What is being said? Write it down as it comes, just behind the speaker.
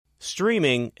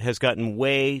Streaming has gotten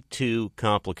way too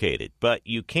complicated, but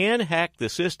you can hack the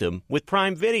system with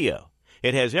Prime Video.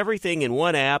 It has everything in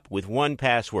one app with one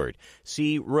password.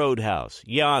 See Roadhouse,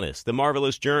 Giannis, The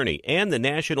Marvelous Journey, and the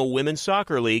National Women's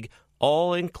Soccer League,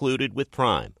 all included with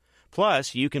Prime.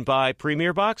 Plus, you can buy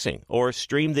Premier Boxing or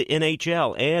stream the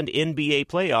NHL and NBA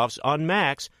playoffs on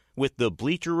Max with the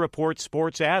Bleacher Report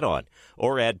Sports add-on,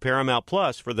 or add Paramount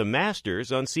Plus for the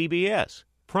Masters on CBS.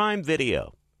 Prime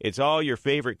Video. It's all your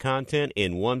favorite content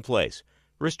in one place.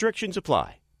 Restrictions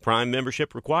apply. Prime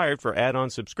membership required for add-on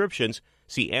subscriptions.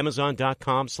 See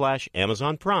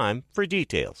Amazon.com/Amazon Prime for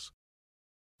details.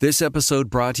 This episode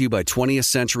brought to you by 20th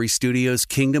Century Studios'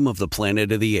 Kingdom of the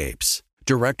Planet of the Apes.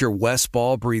 Director Wes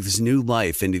Ball breathes new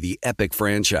life into the epic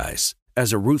franchise.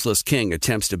 As a ruthless king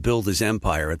attempts to build his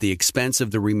empire at the expense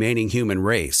of the remaining human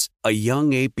race, a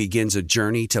young ape begins a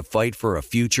journey to fight for a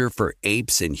future for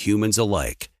apes and humans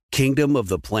alike. Kingdom of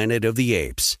the Planet of the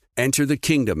Apes. Enter the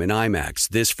kingdom in IMAX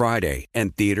this Friday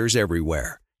and theaters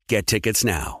everywhere. Get tickets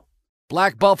now.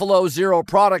 Black Buffalo Zero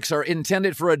products are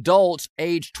intended for adults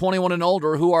age 21 and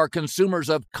older who are consumers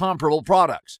of comparable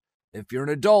products. If you're an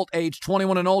adult age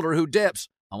 21 and older who dips,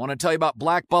 I want to tell you about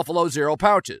Black Buffalo Zero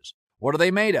pouches. What are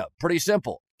they made of? Pretty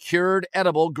simple. Cured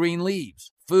edible green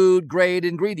leaves. Food-grade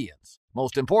ingredients.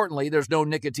 Most importantly, there's no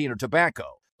nicotine or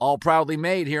tobacco. All proudly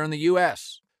made here in the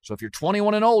U.S. So if you're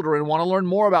 21 and older and want to learn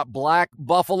more about Black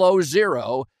Buffalo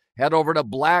Zero, head over to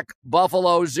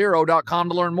blackbuffalozero.com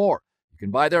to learn more. You can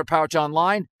buy their pouch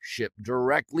online, ship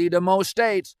directly to most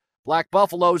states. Black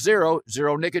Buffalo Zero,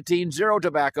 zero nicotine, zero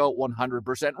tobacco,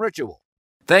 100% ritual.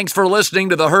 Thanks for listening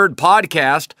to the Herd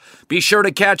Podcast. Be sure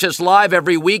to catch us live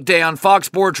every weekday on Fox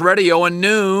Sports Radio at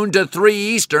noon to 3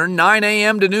 Eastern, 9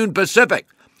 a.m. to noon Pacific.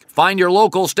 Find your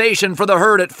local station for the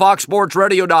Herd at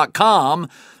foxsportsradio.com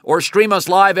or stream us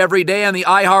live every day on the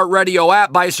iHeartRadio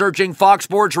app by searching Fox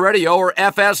Sports Radio or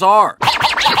FSR. Now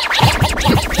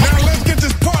let's get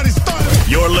this party started.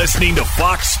 You're listening to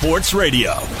Fox Sports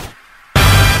Radio.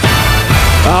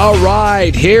 All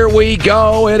right, here we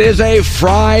go. It is a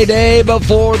Friday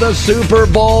before the Super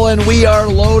Bowl, and we are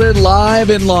loaded live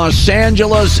in Los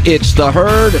Angeles. It's the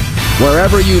Herd,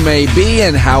 wherever you may be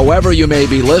and however you may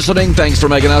be listening. Thanks for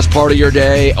making us part of your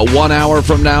day. 1 hour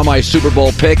from now, my Super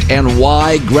Bowl pick and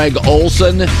why. Greg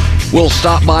Olson will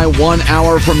stop by 1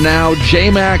 hour from now.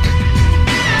 J-Mac,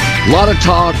 a lot of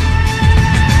talk.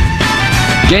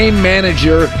 Game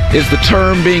manager is the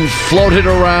term being floated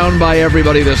around by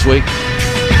everybody this week.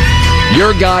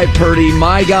 Your guy, Purdy.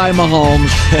 My guy, Mahomes.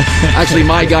 Actually,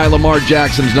 my guy, Lamar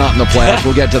Jackson's not in the playoffs.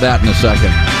 We'll get to that in a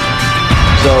second.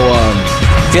 So,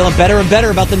 feeling better and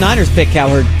better about the Niners pick,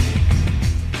 Cowherd.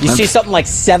 You see something like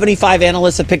 75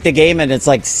 analysts have picked the game, and it's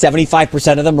like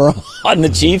 75% of them are on the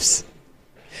Chiefs.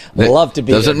 Love to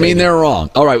be. Doesn't mean they're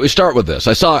wrong. All right, we start with this.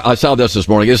 I saw this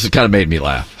morning. This has kind of made me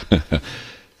laugh.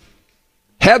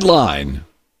 Headline: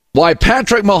 Why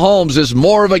Patrick Mahomes is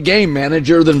more of a game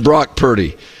manager than Brock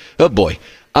Purdy. Oh, boy.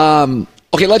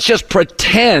 Okay, let's just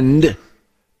pretend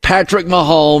Patrick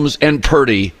Mahomes and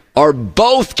Purdy are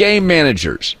both game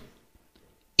managers.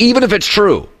 Even if it's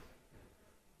true,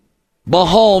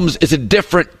 Mahomes is a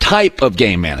different type of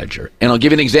game manager. And I'll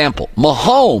give you an example.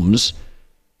 Mahomes,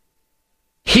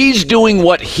 he's doing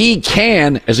what he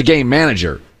can as a game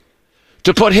manager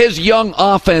to put his young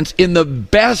offense in the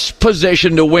best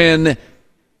position to win,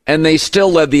 and they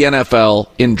still led the NFL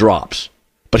in drops.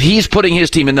 But he's putting his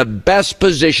team in the best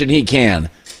position he can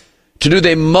to do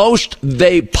the most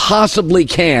they possibly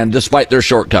can despite their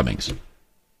shortcomings.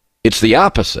 It's the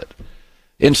opposite.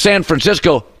 In San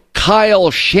Francisco,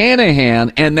 Kyle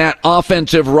Shanahan and that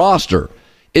offensive roster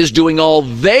is doing all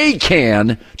they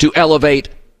can to elevate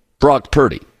Brock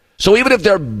Purdy. So even if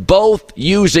they're both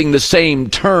using the same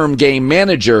term, game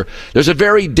manager, there's a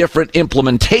very different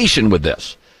implementation with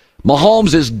this.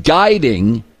 Mahomes is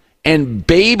guiding and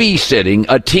babysitting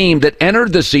a team that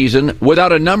entered the season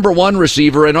without a number one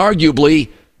receiver and arguably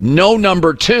no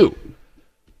number two.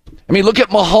 I mean, look at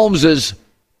Mahomes'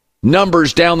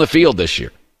 numbers down the field this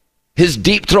year. His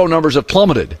deep throw numbers have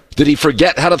plummeted. Did he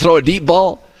forget how to throw a deep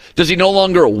ball? Does he no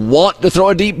longer want to throw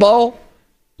a deep ball?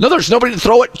 No, there's nobody to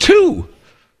throw it to.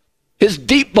 His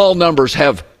deep ball numbers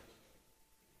have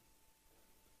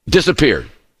disappeared.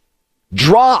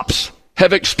 Drops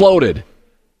have exploded.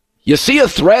 You see a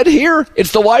thread here?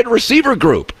 It's the wide receiver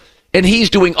group. And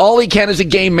he's doing all he can as a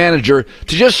game manager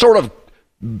to just sort of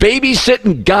babysit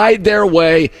and guide their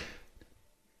way.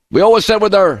 We always said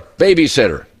with our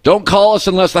babysitter, don't call us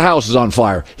unless the house is on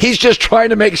fire. He's just trying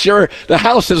to make sure the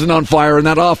house isn't on fire in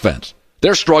that offense.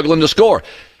 They're struggling to score.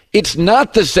 It's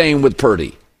not the same with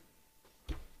Purdy.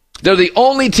 They're the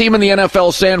only team in the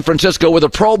NFL, San Francisco, with a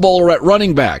Pro Bowler at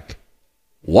running back,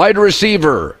 wide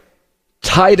receiver,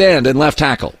 tight end, and left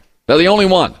tackle. They're the only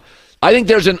one. I think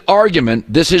there's an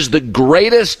argument this is the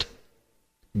greatest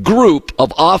group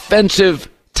of offensive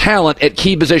talent at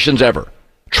key positions ever.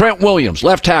 Trent Williams,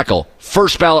 left tackle,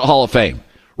 first ballot Hall of Fame.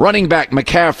 Running back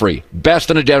McCaffrey,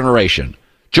 best in a generation.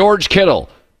 George Kittle,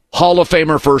 Hall of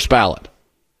Famer, first ballot.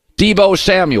 Deebo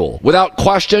Samuel, without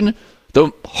question,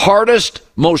 the hardest,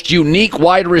 most unique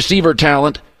wide receiver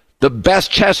talent, the best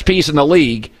chess piece in the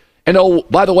league. And oh,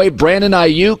 by the way, Brandon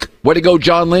Ayuk, way to go,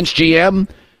 John Lynch, GM.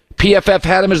 PFF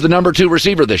had him as the number 2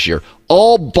 receiver this year.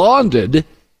 All bonded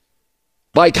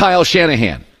by Kyle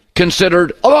Shanahan,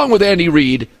 considered, along with Andy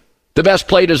Reid, the best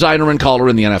play designer and caller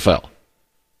in the NFL.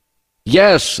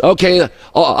 Yes, okay,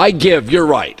 you're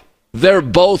right. They're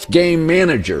both game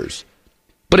managers.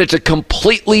 But it's a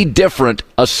completely different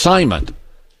assignment.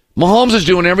 Mahomes is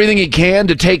doing everything he can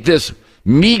to take this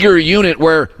meager unit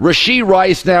where Rashee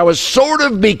Rice now has sort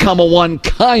of become a one,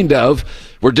 kind of.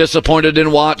 We're disappointed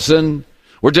in Watson.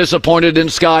 We're disappointed in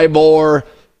Sky Moore.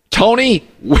 Tony,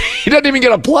 he doesn't even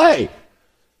get a play.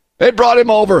 They brought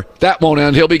him over. That won't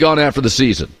end. He'll be gone after the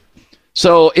season.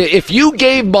 So if you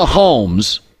gave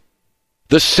Mahomes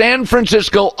the San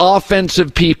Francisco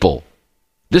offensive people,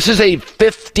 this is a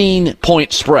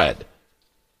 15-point spread.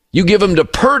 You give him to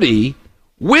Purdy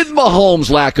with Mahomes'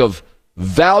 lack of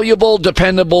valuable,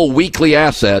 dependable, weekly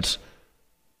assets,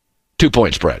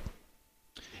 2-point spread.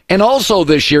 And also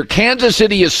this year, Kansas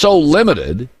City is so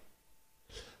limited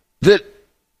that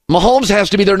Mahomes has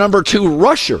to be their number 2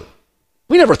 rusher.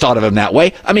 We never thought of him that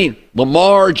way. I mean,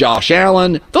 Lamar, Josh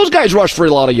Allen, those guys rush for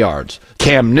a lot of yards.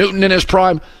 Cam Newton in his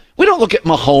prime. We don't look at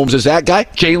Mahomes as that guy.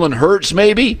 Jalen Hurts,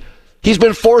 maybe. He's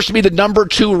been forced to be the number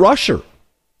 2 rusher.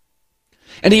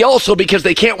 And he also, because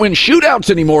they can't win shootouts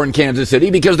anymore in Kansas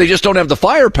City because they just don't have the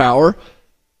firepower,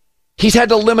 he's had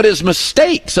to limit his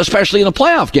mistakes, especially in the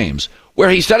playoff games, where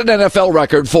he set an NFL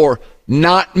record for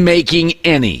not making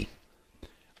any.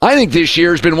 I think this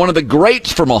year has been one of the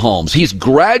greats for Mahomes. He's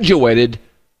graduated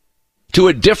to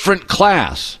a different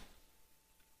class,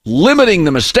 limiting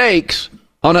the mistakes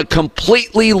on a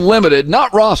completely limited,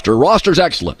 not roster's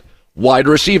excellent, wide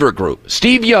receiver group.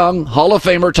 Steve Young, Hall of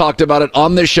Famer, talked about it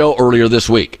on this show earlier this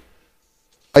week.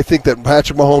 I think that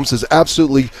Patrick Mahomes has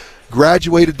absolutely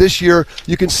graduated this year.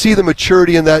 You can see the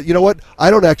maturity in that. You know what? I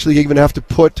don't actually even have to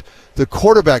put the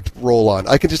quarterback role on.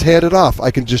 I can just hand it off. I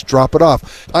can just drop it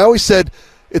off. I always said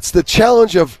it's the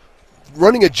challenge of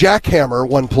running a jackhammer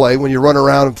one play when you run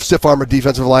around and stiff arm a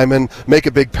defensive lineman, make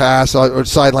a big pass or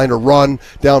sideline or run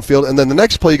downfield, and then the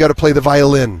next play you got to play the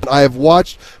violin. I have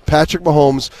watched Patrick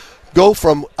Mahomes go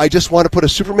from, I just want to put a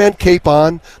Superman cape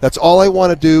on, that's all I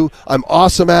want to do, I'm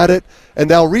awesome at it, and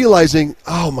now realizing,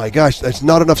 oh my gosh, there's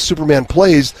not enough Superman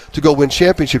plays to go win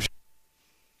championships.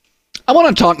 I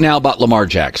want to talk now about Lamar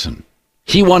Jackson.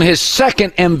 He won his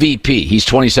second MVP. He's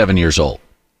 27 years old.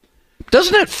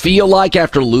 Doesn't it feel like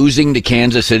after losing to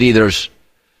Kansas City, there's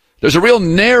a real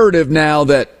narrative now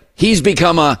that he's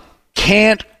become a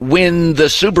can't win the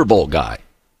Super Bowl guy?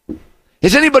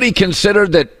 Has anybody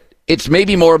considered that it's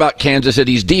maybe more about Kansas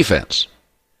City's defense,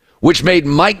 which made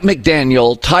Mike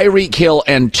McDaniel, Tyreek Hill,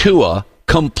 and Tua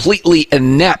completely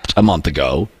inept a month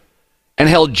ago and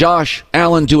held Josh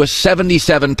Allen to a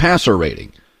 77 passer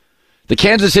rating? The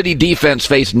Kansas City defense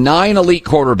faced 9 elite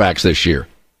quarterbacks this year,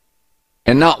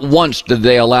 and not once did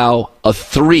they allow a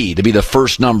 3 to be the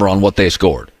first number on what they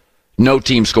scored. No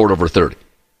team scored over 30.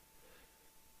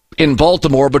 In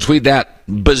Baltimore, between that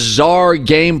bizarre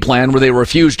game plan where they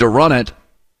refused to run it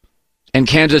and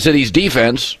Kansas City's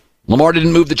defense, Lamar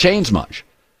didn't move the chains much.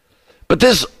 But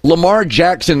this Lamar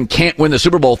Jackson can't win the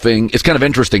Super Bowl thing is kind of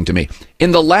interesting to me.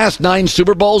 In the last 9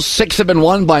 Super Bowls, 6 have been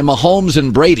won by Mahomes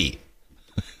and Brady.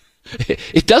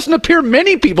 It doesn't appear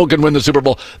many people can win the Super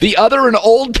Bowl. The other, an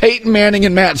old Peyton Manning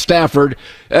and Matt Stafford.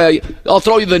 I'll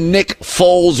throw you the Nick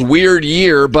Foles weird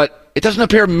year, but it doesn't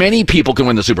appear many people can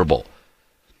win the Super Bowl.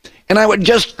 And I would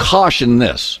just caution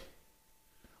this.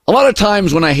 A lot of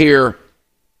times when I hear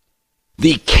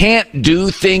the can't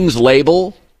do things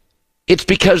label, it's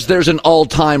because there's an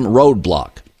all-time roadblock.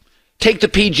 Take the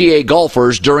PGA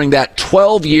golfers during that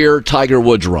 12-year Tiger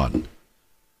Woods run.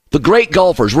 The great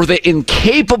golfers, were they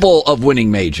incapable of winning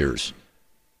majors?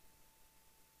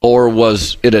 Or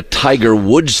was it a Tiger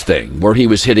Woods thing where he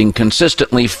was hitting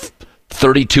consistently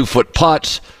 32-foot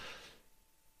putts,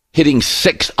 hitting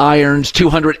 6 irons,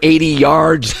 280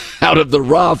 yards out of the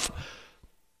rough?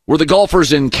 Were the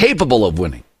golfers incapable of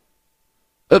winning?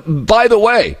 By the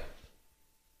way,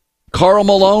 Karl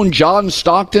Malone, John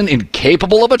Stockton,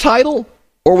 incapable of a title?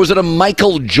 Or was it a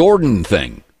Michael Jordan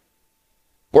thing?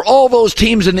 Were all those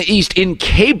teams in the East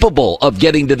incapable of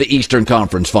getting to the Eastern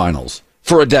Conference Finals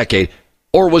for a decade?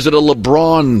 Or was it a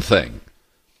LeBron thing?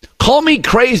 Call me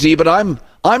crazy, but I'm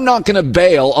not going to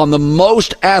bail on the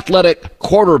most athletic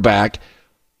quarterback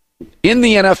in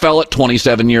the NFL at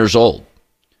 27 years old.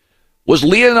 Was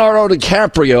Leonardo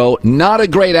DiCaprio not a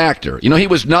great actor? You know, he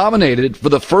was nominated for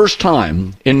the first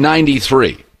time in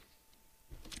 93.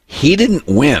 He didn't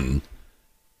win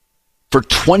for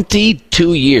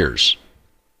 22 years.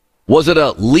 Was it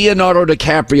a Leonardo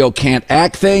DiCaprio can't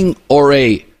act thing or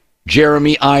a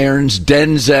Jeremy Irons,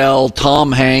 Denzel,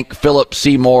 Tom Hanks, Philip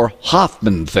Seymour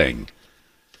Hoffman thing?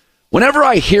 Whenever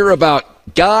I hear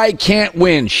about guy can't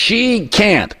win, she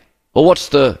can't, well, what's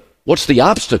the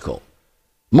obstacle?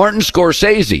 Martin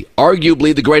Scorsese,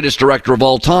 arguably the greatest director of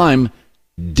all time,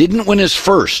 didn't win his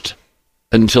first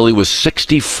until he was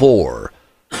 64.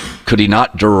 Could he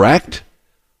not direct?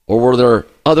 Or were there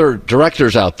other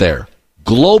directors out there?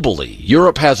 Globally,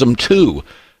 Europe has them too,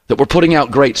 that were putting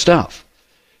out great stuff.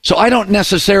 So I don't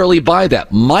necessarily buy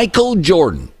that. Michael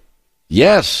Jordan,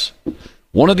 yes,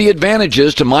 one of the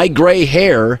advantages to my gray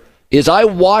hair is I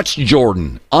watched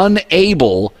Jordan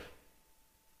unable,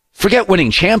 forget winning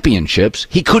championships,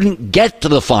 he couldn't get to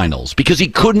the finals because he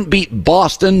couldn't beat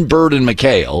Boston, Bird, and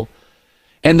McHale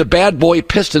and the bad boy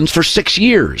Pistons for 6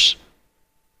 years.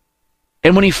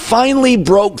 And when he finally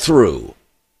broke through,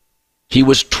 he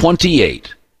was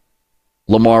 28.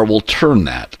 Lamar will turn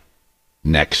that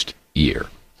next year.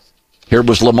 Here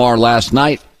was Lamar last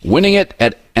night, winning it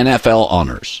at NFL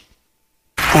Honors.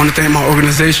 I want to thank my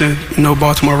organization,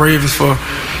 Baltimore Ravens, for,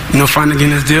 finally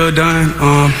getting this deal done.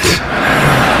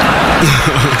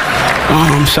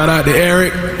 Shout out to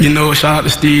Eric, shout out to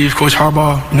Steve, Coach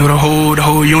Harbaugh, the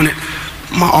whole unit.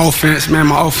 My offense, man,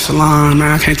 my offensive line,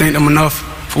 man, I can't thank them enough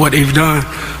for what they've done.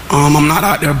 I'm not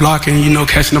out there blocking,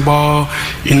 catching the ball,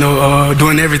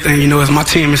 doing everything. It's my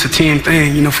team. It's a team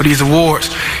thing, for these awards.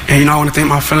 And, I want to thank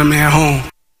my family at home.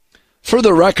 For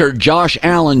the record, Josh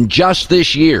Allen just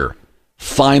this year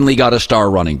finally got a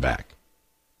star running back.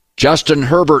 Justin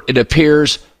Herbert, it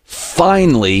appears,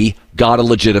 finally got a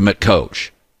legitimate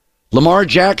coach. Lamar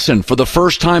Jackson, for the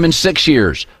first time in 6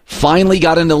 years, finally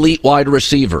got an elite wide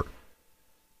receiver.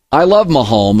 I love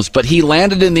Mahomes, but he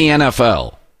landed in the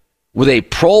NFL with a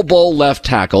Pro Bowl left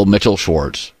tackle, Mitchell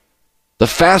Schwartz, the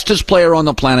fastest player on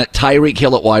the planet, Tyreek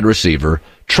Hill at wide receiver,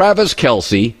 Travis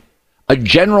Kelce, a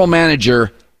general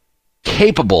manager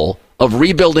capable of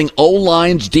rebuilding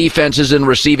O-lines, defenses, and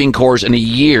receiving corps in a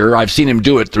year. I've seen him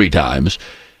do it 3 times.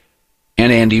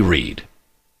 And Andy Reid.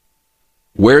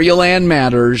 Where you land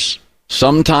matters.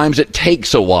 Sometimes it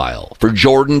takes a while for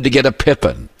Jordan to get a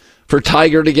Pippen, for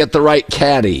Tiger to get the right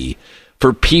caddy,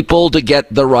 for people to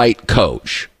get the right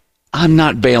coach. I'm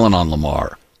not bailing on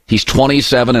Lamar. He's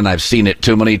 27, and I've seen it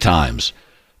too many times.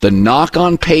 The knock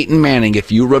on Peyton Manning,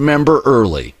 if you remember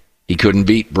early, he couldn't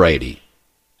beat Brady.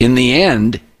 In the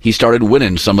end, he started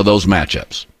winning some of those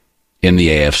matchups in the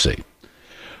AFC.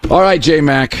 All right,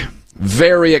 J-Mac,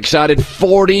 very excited.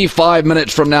 45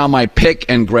 minutes from now, my pick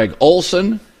and Greg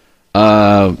Olson.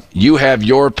 You have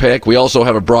your pick. We also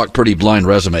have a Brock Purdy blind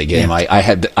resume game.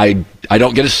 Yeah. I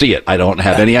don't get to see it. I don't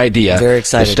have any idea. Very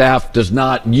excited. The staff does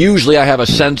not. Usually I have a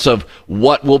sense of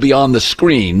what will be on the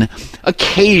screen.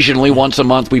 Occasionally, once a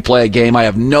month, we play a game. I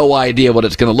have no idea what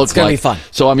it's going to look like. It's going to be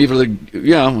fun. So I'm either,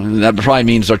 that probably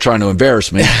means they're trying to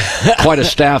embarrass me. Quite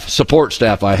a support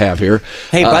staff I have here.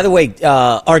 Hey, by the way,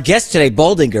 our guest today,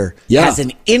 Baldinger, has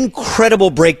an incredible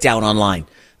breakdown online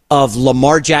of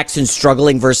Lamar Jackson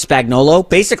struggling versus Spagnuolo.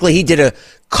 Basically, he did a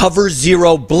cover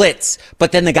 0 blitz,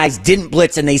 but then the guys didn't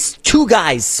blitz, and 2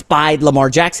 guys spied Lamar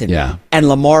Jackson. Yeah. And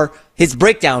Lamar, his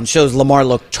breakdown shows Lamar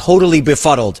looked totally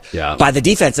befuddled by the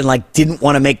defense and didn't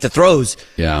want to make the throws.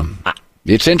 Yeah.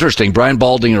 It's interesting. Brian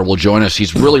Baldinger will join us.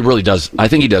 He's really does. I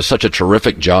think he does such a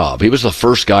terrific job. He was the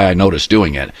first guy I noticed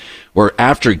doing it, where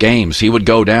after games, he would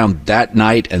go down that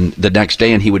night and the next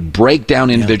day, and he would break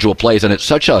down individual plays. And it's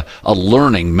such a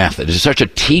learning method. It's such a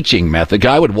teaching method.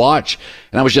 I would watch,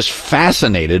 and I was just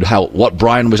fascinated what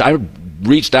Brian was. I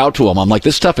reached out to him. I'm like,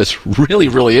 this stuff is really,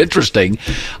 really interesting.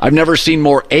 I've never seen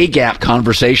more A-gap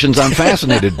conversations I'm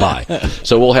fascinated by.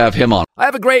 So we'll have him on. I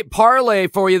have a great parlay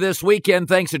for you this weekend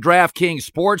thanks to DraftKings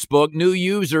Sportsbook. New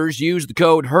users use the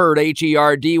code HERD,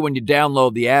 H-E-R-D, when you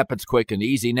download the app. It's quick and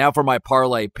easy. Now for my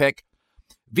parlay pick.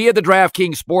 Via the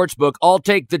DraftKings Sportsbook, I'll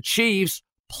take the Chiefs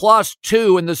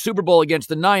 +2 in the Super Bowl against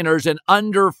the Niners and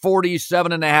under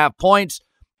 47.5 points.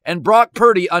 And Brock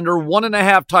Purdy under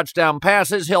 1.5 touchdown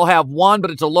passes. He'll have 1, but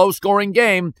it's a low-scoring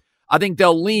game. I think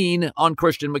they'll lean on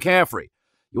Christian McCaffrey.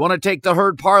 You want to take the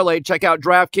herd parlay? Check out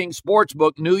DraftKings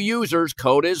Sportsbook. New users,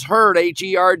 code is HERD,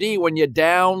 H-E-R-D, when you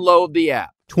download the app.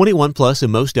 21 plus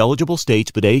in most eligible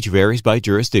states, but age varies by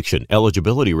jurisdiction.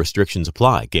 Eligibility restrictions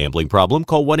apply. Gambling problem?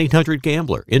 Call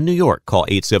 1-800-GAMBLER. In New York, call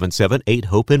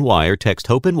 877-8-HOPE-NY or text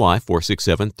HOPE-NY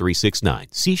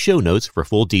 467-369. See show notes for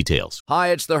full details. Hi,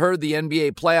 it's the Herd. The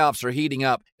NBA playoffs are heating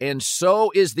up, and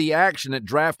so is the action at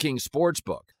DraftKings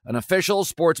Sportsbook, an official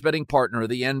sports betting partner of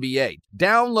the NBA.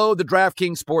 Download the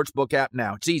DraftKings Sportsbook app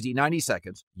now. It's easy, 90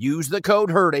 seconds. Use the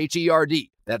code HERD,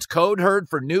 H-E-R-D. That's code HERD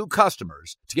for new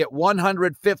customers to get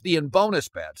 $150 in bonus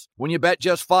bets when you bet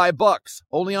just $5.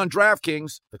 Only on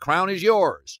DraftKings. The crown is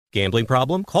yours. Gambling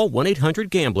problem? Call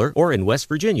 1-800-GAMBLER or in West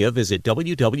Virginia, visit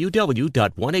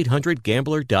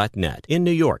www.1800gambler.net. In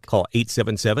New York, call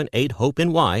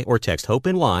 877-8-HOPE-NY or text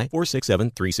HOPE-NY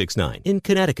 467-369. In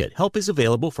Connecticut, help is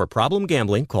available for problem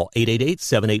gambling. Call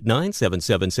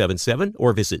 888-789-7777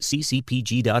 or visit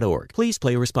ccpg.org. Please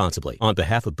play responsibly. On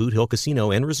behalf of Boot Hill Casino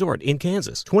and Resort in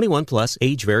Kansas, 21 plus,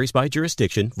 age varies by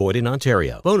jurisdiction, void in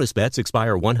Ontario. Bonus bets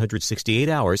expire 168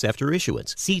 hours after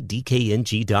issuance. See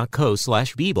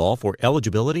dkng.co/bball for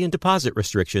eligibility and deposit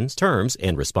restrictions, terms,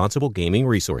 and responsible gaming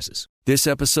resources. This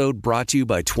episode brought to you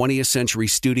by 20th Century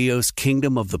Studios'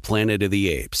 Kingdom of the Planet of the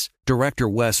Apes. Director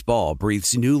Wes Ball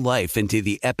breathes new life into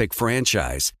the epic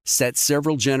franchise, set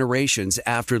several generations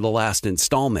after the last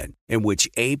installment, in which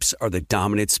apes are the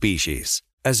dominant species.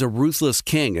 As a ruthless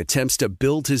king attempts to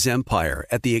build his empire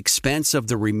at the expense of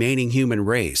the remaining human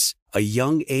race, a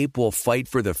young ape will fight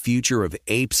for the future of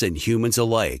apes and humans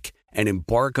alike and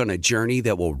embark on a journey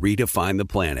that will redefine the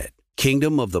planet.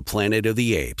 Kingdom of the Planet of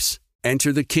the Apes.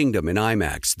 Enter the kingdom in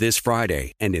IMAX this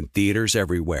Friday and in theaters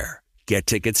everywhere. Get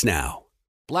tickets now.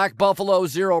 Black Buffalo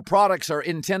Zero products are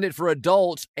intended for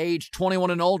adults age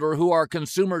 21 and older who are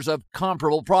consumers of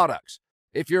comparable products.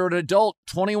 If you're an adult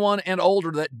 21 and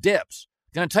older that dips,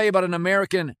 I'm going to tell you about an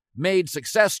American-made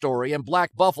success story in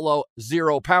Black Buffalo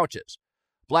Zero pouches.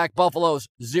 Black Buffalo's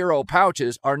Zero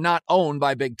pouches are not owned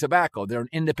by Big Tobacco. They're an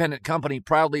independent company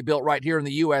proudly built right here in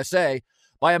the USA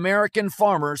by American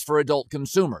farmers for adult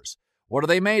consumers. What are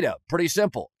they made of? Pretty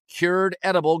simple. Cured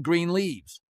edible green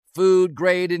leaves.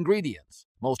 Food-grade ingredients.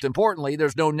 Most importantly,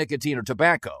 there's no nicotine or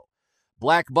tobacco.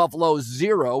 Black Buffalo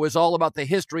Zero is all about the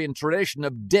history and tradition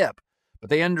of dip, but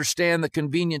they understand the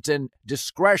convenience and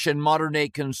discretion modern-day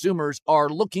consumers are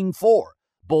looking for.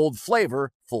 Bold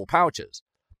flavor, full pouches.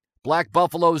 Black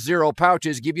Buffalo Zero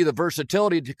pouches give you the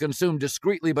versatility to consume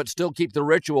discreetly but still keep the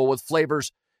ritual with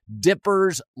flavors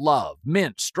dippers love.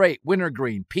 Mint, straight,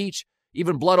 wintergreen, peach,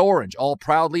 even blood orange, all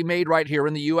proudly made right here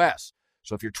in the U.S.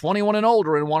 So if you're 21 and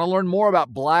older and want to learn more about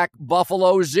Black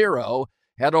Buffalo Zero,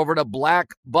 head over to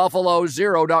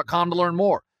blackbuffalozero.com to learn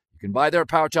more. You can buy their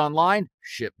pouch online,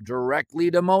 ship directly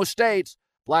to most states.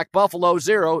 Black Buffalo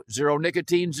Zero, zero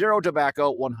nicotine, zero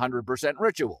tobacco, 100%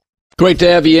 ritual. Great to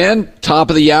have you in. Top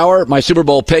of the hour, my Super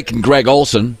Bowl pick and Greg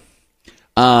Olson.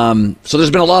 So there's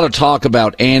been a lot of talk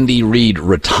about Andy Reid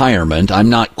retirement. I'm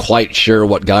not quite sure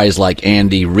what guys like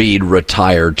Andy Reid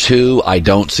retire to. I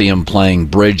don't see him playing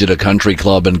bridge at a country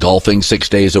club and golfing 6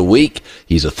 days a week.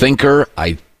 He's a thinker.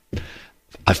 I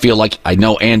feel like I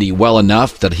know Andy well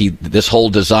enough that this whole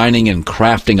designing and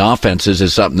crafting offenses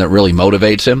is something that really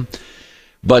motivates him.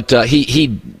 But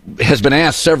he has been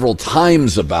asked several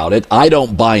times about it. I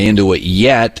don't buy into it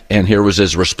yet, and here was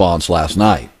his response last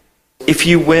night. If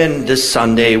you win this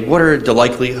Sunday, what are the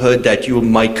likelihood that you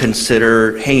might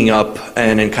consider hanging up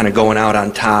and kind of going out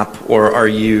on top, or are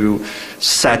you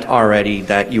set already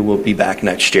that you will be back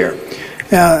next year?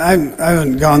 Yeah, I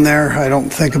haven't gone there. I don't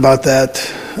think about that.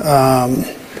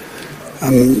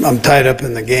 I'm tied up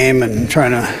in the game and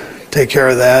trying to take care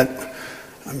of that.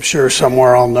 I'm sure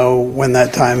somewhere I'll know when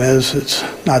that time is. It's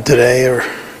not today or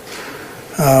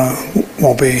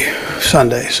won't be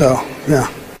Sunday. So, yeah.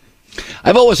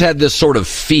 I've always had this sort of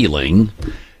feeling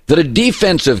that a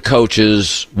defensive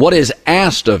coach's, what is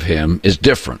asked of him is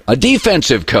different. A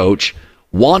defensive coach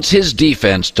wants his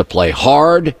defense to play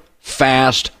hard,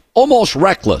 fast, almost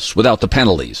reckless without the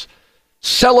penalties.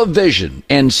 Sell a vision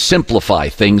and simplify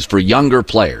things for younger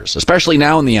players, especially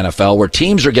now in the NFL where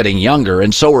teams are getting younger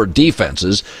and so are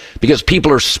defenses because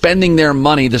people are spending their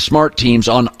money, the smart teams,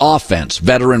 on offense,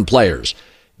 veteran players.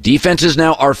 Defenses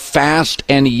now are fast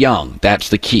and young. That's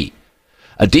the key.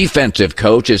 A defensive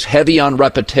coach is heavy on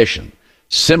repetition,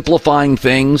 simplifying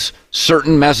things,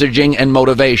 certain messaging and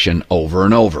motivation over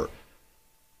and over.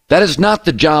 That is not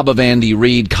the job of Andy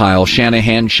Reid, Kyle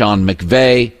Shanahan, Sean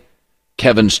McVay,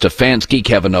 Kevin Stefanski,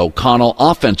 Kevin O'Connell,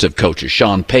 offensive coaches,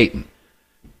 Sean Payton.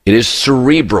 It is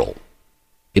cerebral.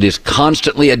 It is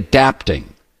constantly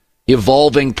adapting,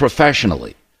 evolving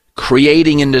professionally,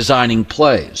 creating and designing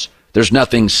plays. There's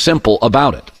nothing simple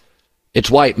about it.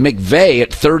 It's why McVay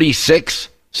at 36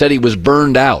 said he was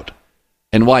burned out,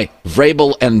 and why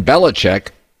Vrabel and Belichick,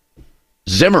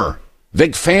 Zimmer,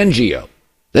 Vic Fangio,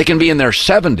 they can be in their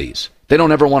 70s. They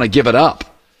don't ever want to give it up.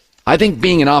 I think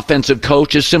being an offensive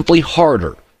coach is simply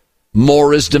harder.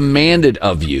 More is demanded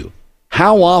of you.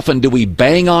 How often do we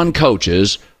bang on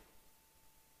coaches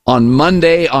on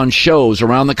Monday on shows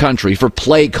around the country for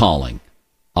play calling?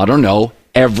 I don't know,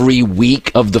 every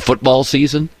week of the football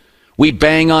season? We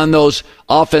bang on those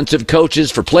offensive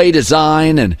coaches for play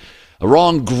design, and a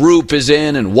wrong group is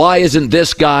in, and why isn't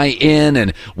this guy in,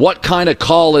 and what kind of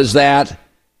call is that?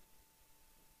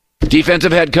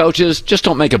 Defensive head coaches, just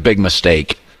don't make a big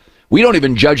mistake. We don't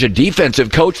even judge a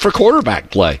defensive coach for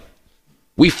quarterback play.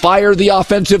 We fire the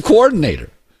offensive coordinator.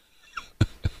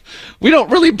 We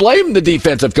don't really blame the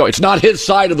defensive coach. It's not his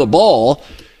side of the ball.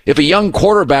 If a young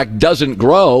quarterback doesn't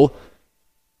grow,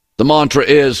 the mantra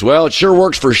is, well, it sure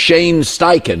works for Shane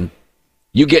Steichen.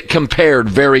 You get compared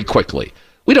very quickly.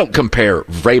 We don't compare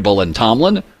Vrabel and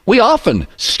Tomlin. We often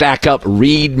stack up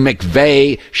Reed,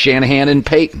 McVay, Shanahan, and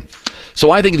Payton. So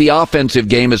I think the offensive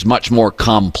game is much more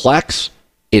complex.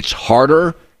 It's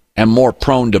harder and more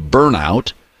prone to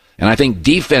burnout. And I think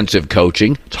defensive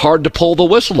coaching, it's hard to pull the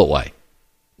whistle away.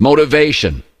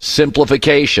 Motivation,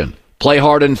 simplification, play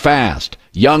hard and fast,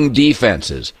 young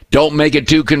defenses. Don't make it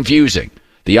too confusing.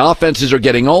 The offenses are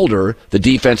getting older. The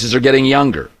defenses are getting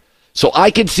younger. So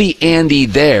I could see Andy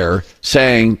there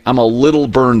saying, I'm a little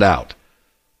burned out.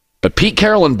 But Pete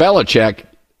Carroll and Belichick,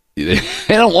 they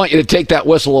don't want you to take that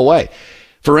whistle away.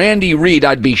 For Andy Reid,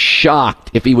 I'd be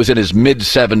shocked if he was in his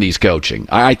mid-70s coaching.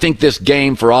 I think this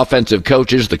game for offensive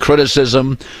coaches, the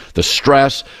criticism, the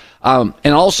stress, and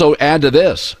also add to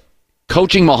this,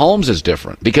 coaching Mahomes is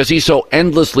different because he's so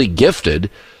endlessly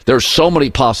gifted. There's so many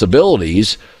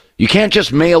possibilities. You can't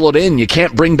just mail it in. You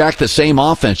can't bring back the same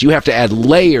offense. You have to add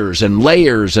layers and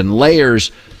layers and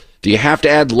layers. Do you have to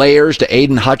add layers to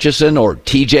Aiden Hutchinson or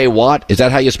TJ Watt? Is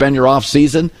that how you spend your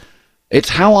offseason? It's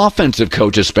how offensive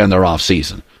coaches spend their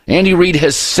offseason. Andy Reid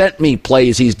has sent me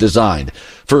plays he's designed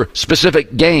for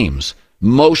specific games,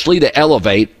 mostly to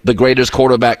elevate the greatest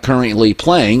quarterback currently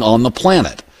playing on the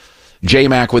planet.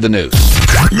 J-Mac with the news.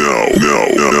 No.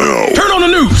 Turn on the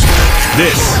news.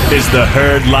 This is the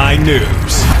Herd Line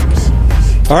News.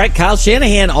 All right, Kyle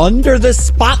Shanahan under the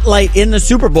spotlight in the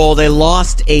Super Bowl. They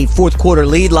lost a fourth quarter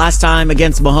lead last time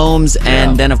against Mahomes,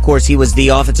 and then, of course, he was the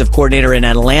offensive coordinator in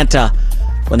Atlanta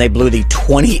when they blew the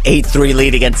 28-3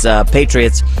 lead against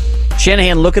Patriots.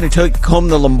 Shanahan looking to take home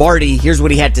the Lombardi. Here's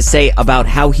what he had to say about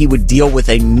how he would deal with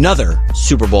another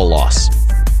Super Bowl loss.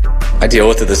 I deal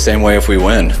with it the same way if we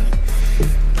win.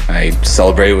 I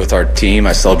celebrate with our team,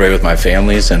 I celebrate with my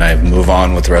families, and I move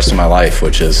on with the rest of my life,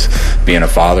 which is being a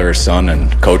father or son and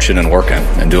coaching and working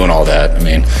and doing all that. I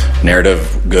mean,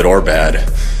 narrative, good or bad,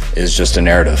 is just a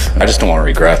narrative. I just don't want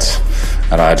regrets.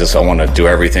 And I want to do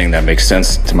everything that makes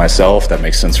sense to myself, that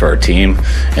makes sense for our team.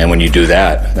 And when you do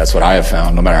that, that's what I have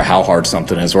found. No matter how hard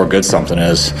something is or good something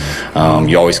is,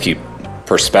 you always keep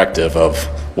perspective of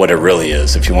what it really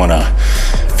is. If you want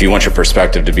your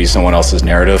perspective to be someone else's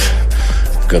narrative,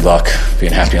 good luck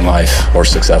being happy in life or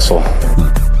successful.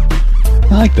 I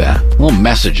like that. A little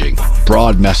messaging,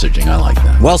 broad messaging. I like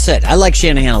that. Well said. I like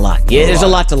Shanahan a lot. Yeah, there's a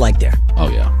lot to like there. Oh,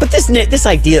 yeah. But this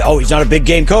idea, he's not a big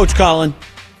game coach, Colin.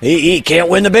 He can't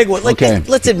win the big one. Like, okay.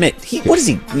 Let's admit, what is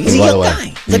he? He's a young guy.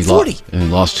 He's like 40. And he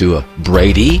lost to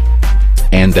Brady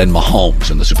and then Mahomes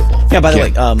in the Super Bowl. Yeah, by the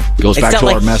way, goes back to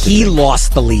our messaging. He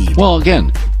lost the lead. Well,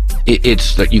 again,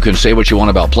 it's that you can say what you want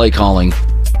about play calling.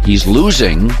 He's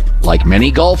losing, like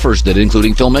many golfers did,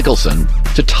 including Phil Mickelson,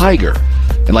 to Tiger.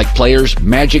 And like players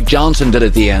Magic Johnson did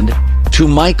at the end, to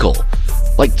Michael.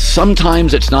 Like,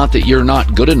 sometimes it's not that you're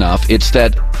not good enough. It's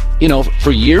that,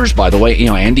 for years, by the way,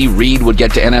 Andy Reid would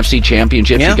get to NFC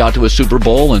championships. Yeah. He got to a Super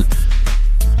Bowl. And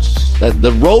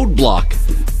the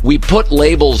roadblock, we put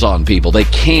labels on people. They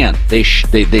can't. They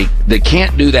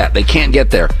can't do that. They can't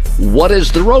get there. What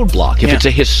is the roadblock? If it's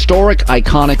a historic,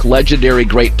 iconic, legendary,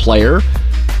 great player,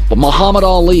 but Muhammad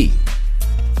Ali.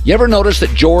 You ever notice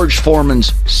that George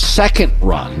Foreman's second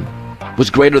run was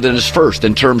greater than his first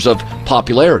in terms of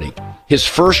popularity? His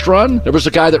first run, there was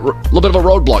a guy that a little bit of a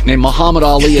roadblock named Muhammad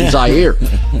Ali in Zaire.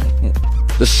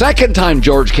 The second time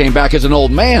George came back as an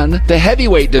old man, the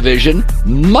heavyweight division,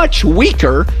 much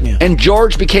weaker, and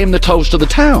George became the toast of the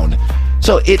town.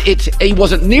 So he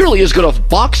wasn't nearly as good a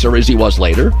boxer as he was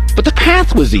later, but the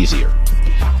path was easier.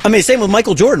 I mean, same with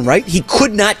Michael Jordan, right? He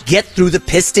could not get through the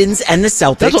Pistons and the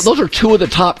Celtics. Those are two of the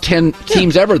top 10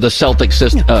 teams ever, the Celtics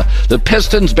system. The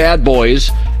Pistons, bad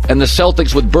boys, and the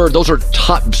Celtics with Bird. Those are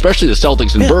top, especially the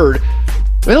Celtics and Bird.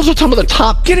 I mean, those are some of the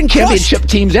top championship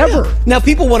teams ever. Yeah. Now,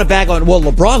 people want to bag on, well,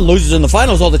 LeBron loses in the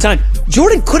finals all the time.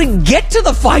 Jordan couldn't get to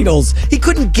the finals. He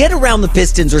couldn't get around the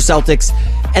Pistons or Celtics.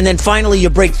 And then finally you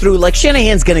break through. Like,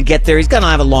 Shanahan's going to get there. He's going to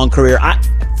have a long career.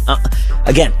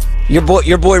 Again, your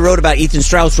boy wrote about, Ethan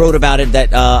Strauss wrote about it,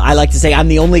 that I like to say I'm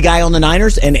the only guy on the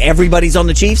Niners and everybody's on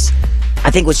the Chiefs.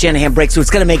 I think with Shanahan breaks through, it's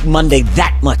going to make Monday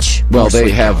that much Well, they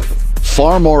have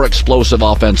far more explosive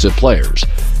offensive players.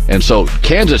 And so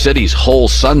Kansas City's whole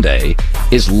Sunday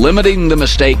is limiting the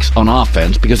mistakes on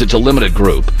offense because it's a limited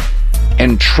group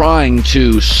and trying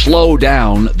to slow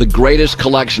down the greatest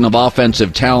collection of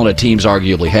offensive talent a team's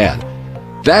arguably had.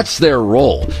 That's their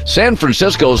role. San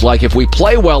Francisco's like, if we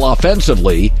play well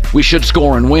offensively, we should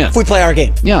score and win. If we play our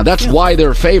game. Yeah, that's why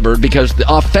they're favored, because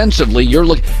offensively, you're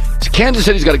looking. Kansas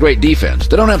City's got a great defense.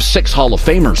 They don't have 6 Hall of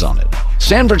Famers on it.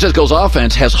 San Francisco's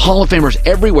offense has Hall of Famers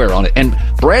everywhere on it. And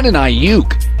Brandon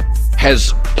Ayuk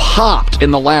has popped in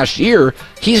the last year.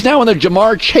 He's now in the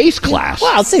Jamar Chase class.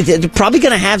 Well, I'll say they're probably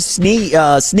going to have Snead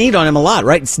on him a lot,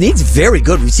 right? Snead's very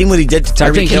good. We've seen what he did to Tyreek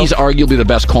Hill. I think he's arguably the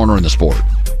best corner in the sport.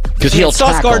 Because he'll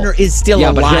Sauce tackle. Gardner is still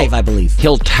alive, I believe.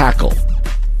 He'll tackle.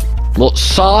 Well,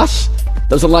 Sauce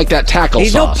doesn't like that tackle.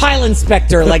 He's Sauce. no pile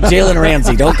inspector like Jalen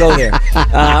Ramsey. Don't go there.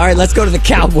 All right, let's go to the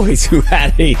Cowboys, who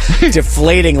had a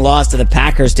deflating loss to the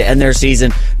Packers to end their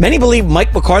season. Many believe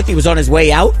Mike McCarthy was on his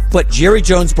way out, but Jerry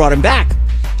Jones brought him back.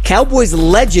 Cowboys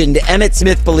legend Emmitt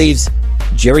Smith believes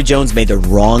Jerry Jones made the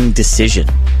wrong decision.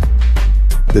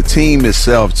 The team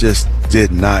itself just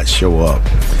did not show up.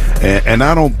 And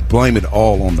I don't blame it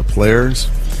all on the players.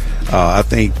 I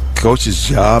think coach's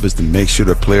job is to make sure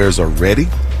the players are ready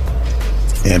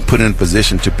and put in a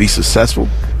position to be successful.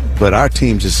 But our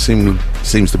team just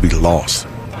seems to be lost.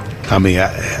 I mean,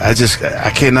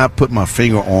 I cannot put my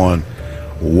finger on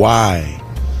why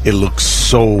it looks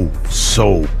so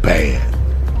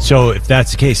bad. So if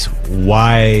that's the case,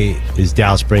 why is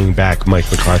Dallas bringing back Mike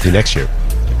McCarthy next year?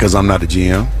 Because I'm not a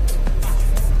GM.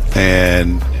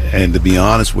 And to be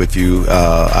honest with you,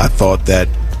 I thought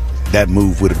that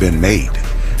move would have been made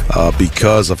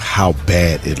because of how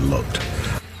bad it looked.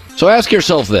 So ask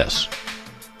yourself this.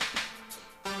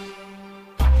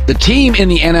 The team in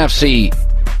the NFC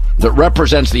that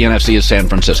represents the NFC is San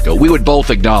Francisco. We would both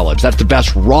acknowledge that's the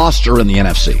best roster in the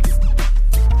NFC.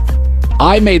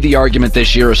 I made the argument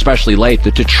this year, especially late,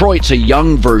 that Detroit's a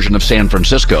young version of San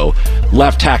Francisco.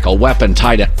 Left tackle, weapon,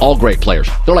 tight end, all great players.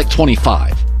 They're like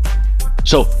 25.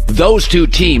 So those two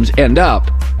teams end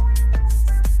up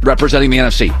representing the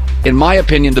NFC. In my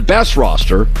opinion, the best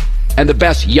roster and the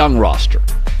best young roster.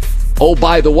 Oh,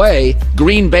 by the way,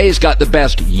 Green Bay's got the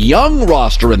best young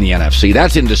roster in the NFC.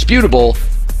 That's indisputable.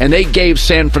 And they gave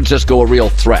San Francisco a real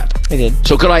threat. They did.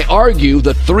 So could I argue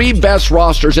the 3 best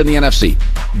rosters in the NFC?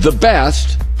 The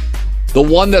best, the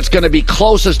one that's going to be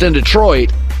closest in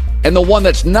Detroit, and the one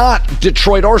that's not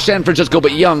Detroit or San Francisco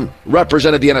but young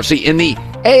represented the NFC. In the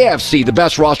AFC, the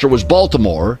best roster was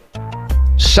Baltimore.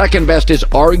 Second best is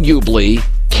arguably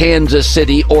Kansas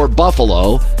City or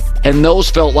Buffalo. And those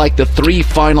felt like the 3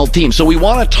 final teams. So we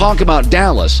want to talk about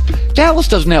Dallas. Dallas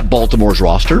doesn't have Baltimore's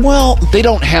roster. Well, they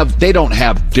don't have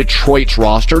Detroit's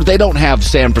roster. They don't have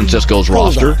San Francisco's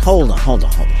roster. Hold on.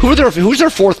 Who's their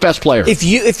 4th best player? If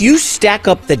you stack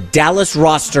up the Dallas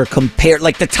roster compared,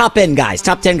 like the top 10 guys,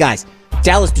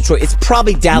 Dallas, Detroit, it's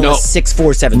probably Dallas 6,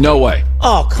 4, 7. No way.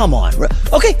 Oh, come on.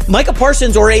 Okay, Micah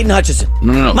Parsons or Aiden Hutchinson.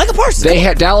 No. Micah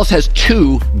Parsons. Dallas has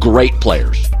 2 great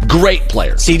players. Great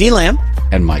players. CeeDee Lamb.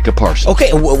 And Micah Parsons. Okay,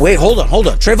 wait, hold on.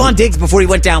 Trayvon Diggs, before he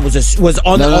went down, was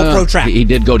on the All-Pro track. He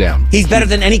did go down. He's better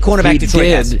than any cornerback Detroit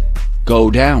has. He did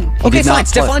go down. Okay, fine.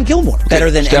 Stephon Gilmore,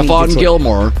 better than any Stephon Detroit.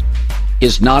 Gilmore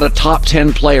is not a top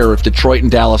 10 player if Detroit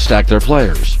and Dallas stack their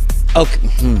players. Okay.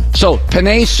 So,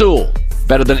 Penei Sewell,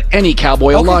 better than any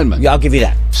Cowboy lineman. Yeah, I'll give you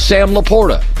that. Sam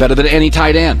Laporta, better than any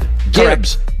tight end.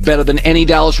 Gibbs, better than any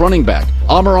Dallas running back.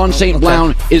 Amon St.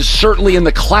 Brown is certainly in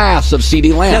the class of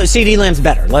CeeDee Lamb. No, CeeDee Lamb's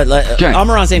better.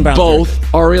 Amon St. Brown.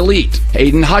 Both are elite.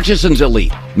 Aiden Hutchinson's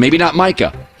elite. Maybe not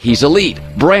Micah. He's elite.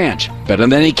 Branch, better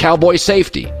than any Cowboy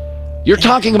safety. You're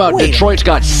talking about Detroit's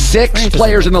got 6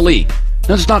 players in the league.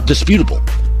 That's not disputable.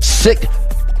 6.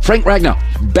 Frank Ragnow,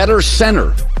 better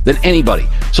center than anybody.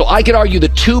 So I could argue the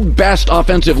 2 best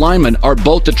offensive linemen are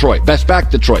both Detroit. Best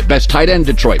back Detroit. Best tight end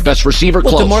Detroit. Best receiver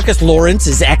close. DeMarcus Lawrence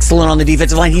is excellent on the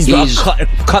defensive line. He's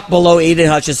cut below Aiden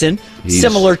Hutchinson.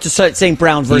 Similar to St.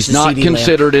 Brown versus He's not CeeDee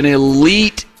considered Lamb. an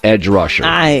elite edge rusher.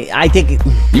 I think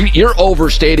you're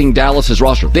overstating Dallas's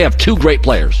roster. They have 2 great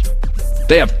players.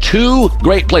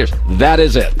 That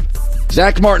is it.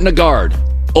 Zach Martin, a guard.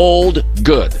 Old,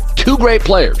 good. 2 great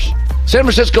players. San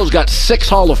Francisco's got 6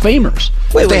 Hall of Famers.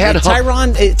 Wait,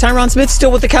 Tyron Smith's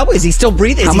still with the Cowboys. He's still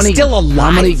breathing. Is he still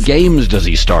alive? How many games does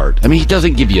he start? I mean, he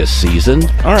doesn't give you a season.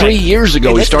 All right. 3 years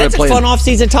ago, he started playing. That's a fun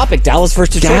off-season topic. Dallas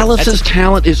versus Detroit. Dallas's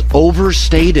talent is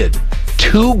overstated.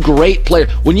 2 great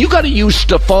players. When you got to use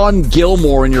Stephon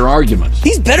Gilmore in your arguments.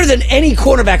 He's better than any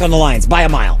cornerback on the Lions by a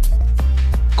mile.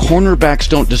 Cornerbacks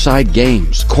don't decide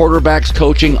games. Quarterbacks,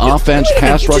 coaching, offense,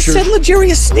 pass rushers. You just said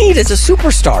L'Jarius Sneed is a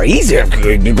superstar.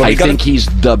 I think he's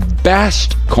the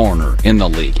best corner in the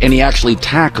league, and he actually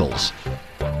tackles.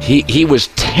 He was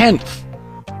 10th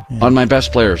on my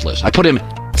best players list. I put him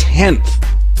 10th.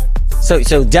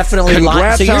 So definitely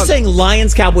Lions. So you're saying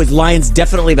Lions, Cowboys, Lions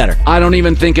definitely better. I don't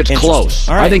even think it's close.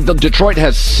 All right. I think Detroit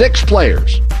has 6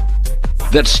 players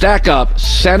that stack up: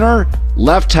 center,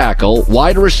 left tackle,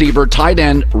 wide receiver, tight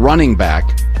end, running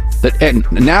back, and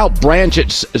now Branch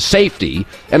at safety.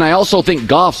 And I also think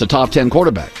Goff's a top 10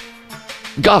 quarterback.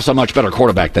 Goff's a much better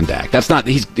quarterback than Dak.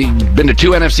 He's been to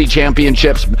 2 NFC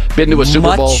championships, been to a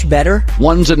Super Bowl. Much better.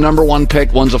 One's a number 1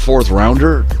 pick, one's a 4th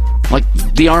rounder. Like,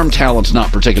 the arm talent's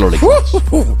not particularly close.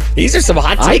 These are some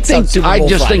hot takes on Super Bowl I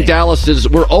just think Dallas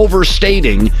we're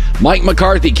overstating. Mike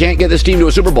McCarthy can't get this team to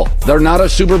a Super Bowl. They're not a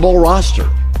Super Bowl roster.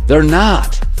 They're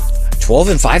not.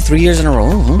 12-5, 3 years in a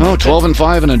row. Oh,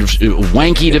 12-5 in a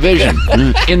wanky division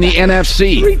in the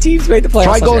NFC. 3 teams made the playoffs.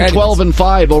 Try going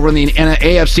 12-5 over in the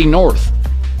AFC North.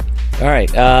 All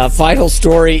right. Final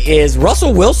story is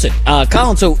Russell Wilson.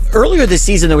 Colin, so earlier this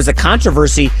season there was a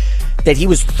controversy that he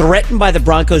was threatened by the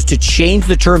Broncos to change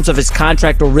the terms of his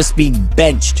contract or risk being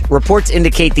benched. Reports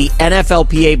indicate the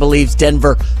NFLPA believes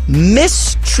Denver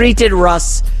mistreated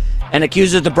Russ and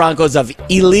accuses the Broncos of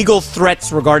illegal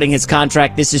threats regarding his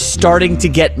contract. This is starting to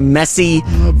get messy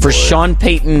for Sean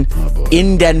Payton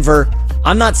in Denver.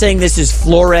 I'm not saying this is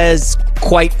Flores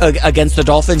quite against the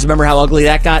Dolphins. Remember how ugly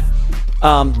that got?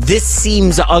 This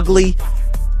seems ugly.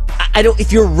 I don't.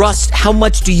 If you're Russ, how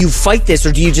much do you fight this,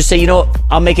 or do you just say, you know what,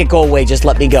 I'll make it go away, just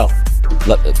let me go?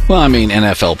 Well, I mean,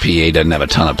 NFLPA doesn't have a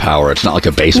ton of power. It's not like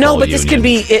a baseball No, but union. This can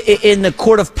be, in the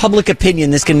court of public opinion,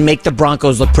 this can make the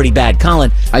Broncos look pretty bad.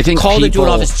 Colin, I think called into an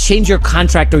office, change your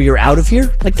contract or you're out of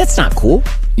here? Like, that's not cool.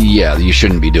 Yeah, you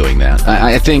shouldn't be doing that.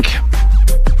 I think...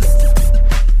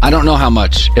 I don't know how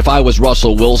much. If I was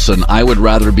Russell Wilson, I would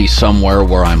rather be somewhere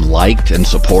where I'm liked and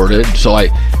supported. So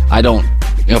I don't...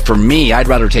 You know, for me, I'd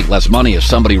rather take less money if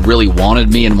somebody really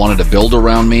wanted me and wanted to build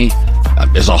around me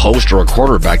as a host or a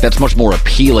quarterback. That's much more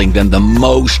appealing than the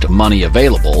most money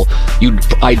available. You'd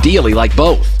ideally like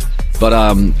both. But,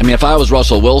 I mean, if I was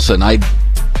Russell Wilson,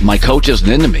 my coach isn't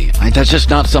into me. That's just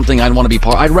not something I'd want to be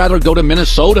part of. I'd rather go to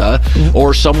Minnesota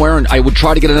or somewhere, and I would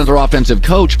try to get another offensive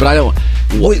coach, but I don't...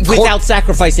 Without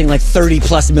sacrificing like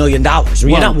 $30+ million.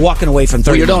 You're not walking away from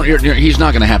 $30 million. He's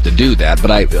not going to have to do that,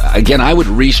 but I would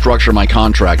restructure my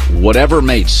contract, whatever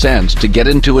made sense, to get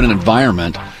into an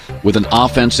environment with an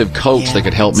offensive coach that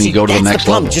could help me go to the next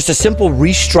level. Just a simple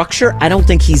restructure. I don't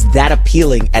think he's that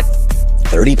appealing at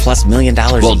 $30+ million.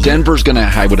 Well, Denver's going to,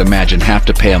 I would imagine, have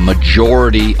to pay a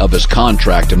majority of his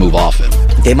contract to move off him.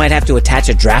 They might have to attach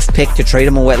a draft pick to trade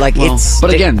him away.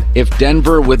 But again, if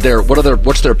Denver with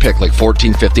what's their pick, like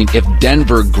 14, 15? If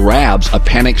Denver grabs a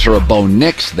Penix or a Bo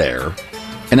Nix there,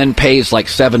 and then pays like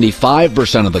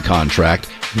 75% of the contract,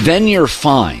 then you're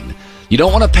fine. You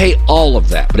don't want to pay all of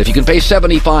that, but if you can pay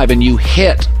 75 and you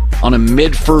hit on a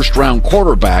mid-first round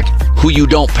quarterback who you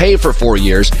don't pay for 4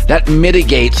 years, that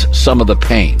mitigates some of the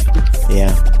pain.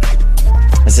 Yeah.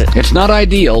 It's not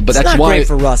ideal, but that's why... It's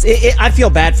not great for Russ. I feel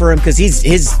bad for him because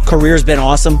his career's been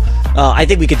awesome. I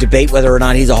think we could debate whether or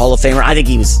not he's a Hall of Famer. I think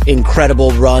he was incredible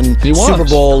run. He was. Super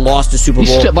Bowl, lost to Super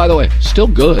Bowl. Still, by the way, still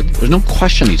good. There's no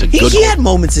question he's a good... He had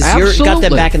moments this year. Got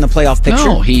them back in the playoff picture.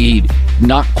 No, he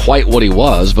not quite what he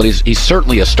was, but he's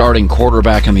certainly a starting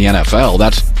quarterback in the NFL.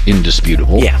 That's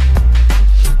indisputable. Yeah.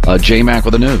 J-Mac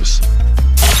with the news.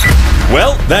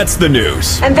 Well, that's the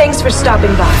news. And thanks for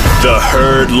stopping by. The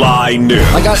Herd Lie News.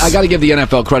 I got to give the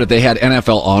NFL credit. They had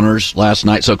NFL honors last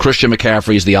night. So Christian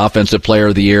McCaffrey is the Offensive Player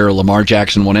of the Year. Lamar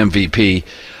Jackson won MVP.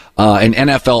 And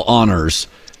NFL honors.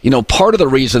 You know, part of the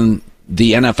reason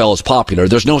the NFL is popular,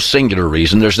 there's no singular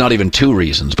reason. There's not even two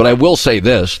reasons. But I will say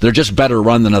this. They're just better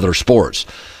run than other sports.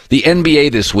 The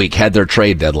NBA this week had their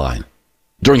trade deadline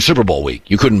during Super Bowl week.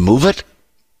 You couldn't move it?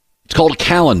 It's called a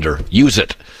calendar. Use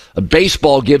it.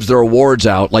 Baseball gives their awards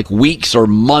out like weeks or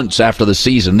months after the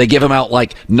season. They give them out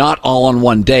like not all on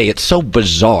one day. It's so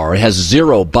bizarre. It has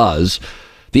zero buzz.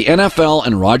 The NFL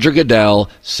and Roger Goodell,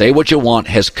 say what you want,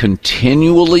 has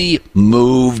continually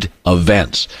moved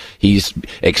events. He's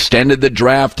extended the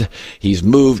draft. He's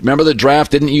moved. Remember, the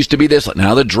draft didn't used to be this.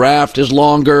 Now the draft is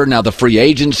longer. Now the free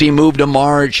agency moved to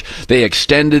March. They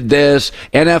extended this.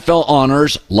 NFL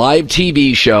Honors, live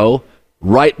TV show,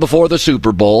 right before the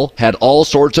Super Bowl, had all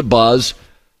sorts of buzz.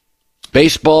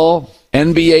 Baseball,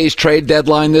 NBA's trade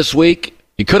deadline this week.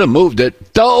 You could have moved it.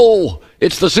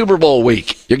 It's the Super Bowl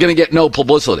week. You're going to get no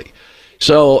publicity.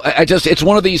 So it's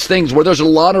one of these things where there's a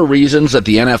lot of reasons that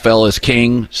the NFL is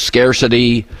king.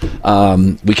 Scarcity.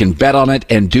 We can bet on it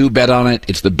and do bet on it.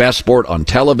 It's the best sport on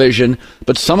television.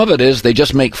 But some of it is they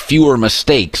just make fewer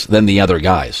mistakes than the other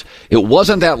guys. It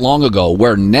wasn't that long ago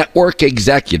where network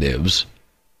executives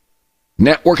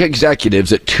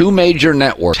at two major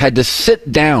networks had to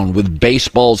sit down with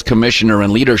baseball's commissioner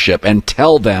and leadership and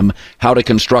tell them how to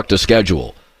construct a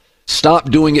schedule. Stop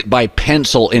doing it by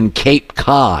pencil in Cape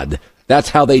Cod. That's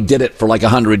how they did it for like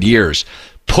 100 years.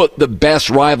 Put the best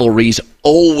rivalries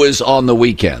always on the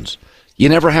weekends. You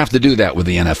never have to do that with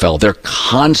the NFL. They're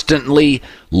constantly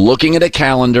looking at a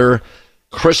calendar.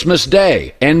 Christmas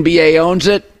Day, NBA owns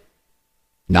it.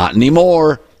 Not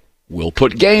anymore. We'll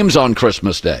put games on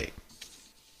Christmas Day.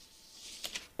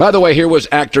 By the way, here was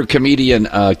actor-comedian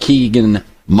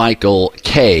Keegan-Michael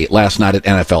Kay last night at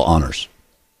NFL Honors.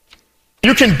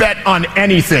 You can bet on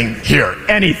anything here,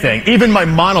 anything, even my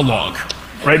monologue,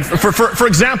 right? For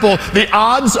example, the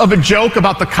odds of a joke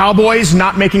about the Cowboys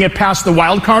not making it past the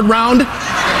wild card round,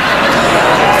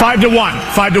 5 to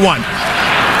 1.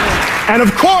 And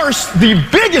of course, the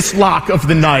biggest lock of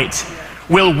the night,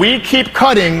 will we keep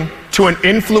cutting to an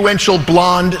influential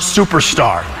blonde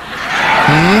superstar?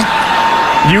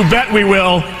 You bet we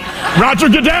will. Roger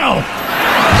Goodell.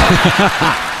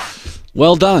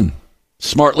 Well done.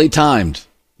 Smartly timed.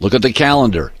 Look at the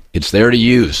calendar. It's there to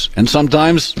use. And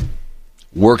sometimes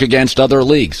work against other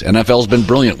leagues. NFL's been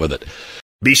brilliant with it.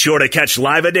 Be sure to catch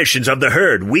live editions of The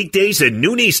Herd weekdays at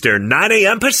noon Eastern, 9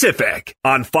 a.m. Pacific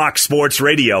on Fox Sports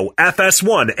Radio,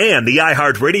 FS1, and the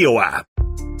iHeartRadio app.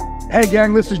 Hey,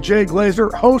 gang, this is Jay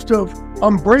Glazer, host of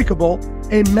Unbreakable,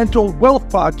 a mental wealth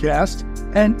podcast.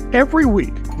 And every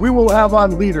week, we will have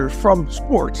on leaders from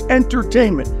sports,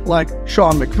 entertainment, like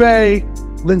Sean McVay,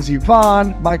 Lindsey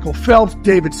Vonn, Michael Phelps,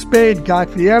 David Spade, Guy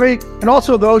Fieri, and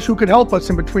also those who can help us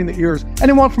in between the ears.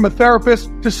 Anyone from a therapist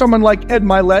to someone like Ed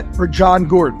Milet or John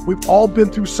Gordon. We've all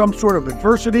been through some sort of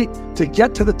adversity. To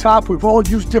get to the top, we've all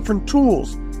used different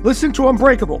tools. Listen to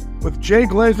Unbreakable with Jay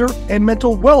Glazer and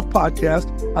Mental Wealth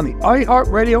Podcast on the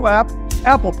iHeartRadio app,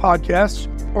 Apple Podcasts,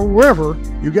 or wherever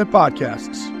you get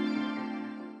podcasts.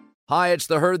 Hi, it's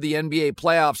The Herd. The NBA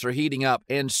playoffs are heating up,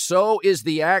 and so is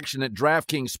the action at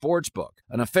DraftKings Sportsbook,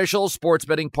 an official sports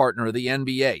betting partner of the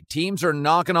NBA. Teams are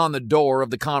knocking on the door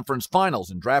of the conference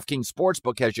finals, and DraftKings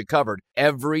Sportsbook has you covered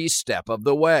every step of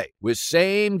the way with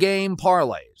same-game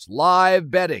parlays,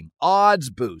 live betting, odds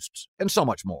boosts, and so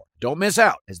much more. Don't miss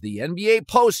out. As the NBA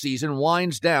postseason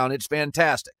winds down, it's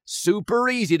fantastic. Super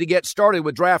easy to get started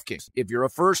with DraftKings. If you're a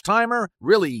first-timer,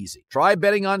 really easy. Try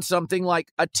betting on something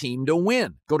like a team to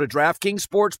win. Go to DraftKings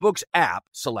Sportsbook's app,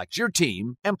 select your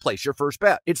team, and place your first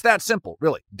bet. It's that simple,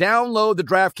 really. Download the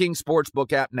DraftKings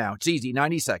Sportsbook app now. It's easy,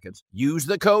 90 seconds. Use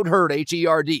the code HERD,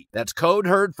 H-E-R-D. That's code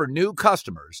HERD for new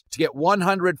customers to get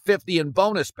 $150 in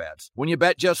bonus bets when you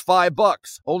bet just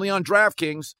 $5. Only on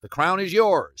DraftKings. The crown is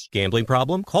yours. Gambling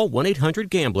problem? Call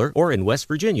 1-800-GAMBLER, or in West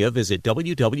Virginia, visit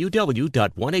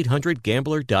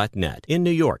www.1800gambler.net. In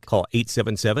New York, call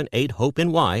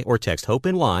 877-8-HOPE-NY or text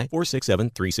HOPE-NY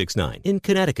 467-369. In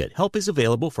Connecticut, help is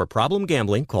available for problem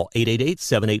gambling. Call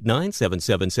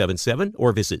 888-789-7777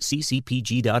 or visit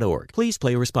ccpg.org. Please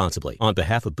play responsibly. On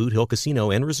behalf of Boot Hill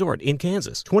Casino and Resort in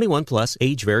Kansas, 21 plus,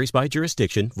 age varies by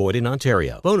jurisdiction, void in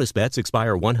Ontario. Bonus bets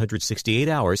expire 168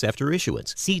 hours after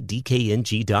issuance. See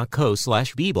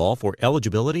dkng.co/bball for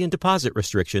eligibility and deposit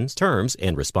restrictions, terms,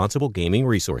 and responsible gaming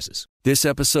resources. This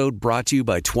episode brought to you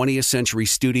by 20th Century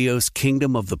Studios'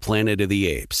 Kingdom of the Planet of the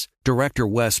Apes. Director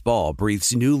Wes Ball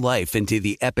breathes new life into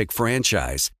the epic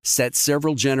franchise, set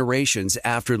several generations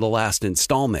after the last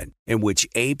installment, in which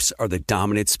apes are the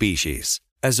dominant species.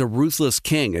 As a ruthless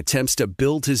king attempts to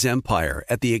build his empire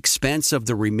at the expense of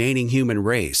the remaining human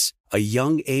race, a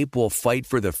young ape will fight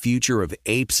for the future of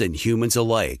apes and humans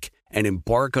alike and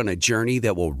embark on a journey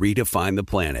that will redefine the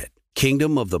planet.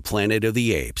 Kingdom of the Planet of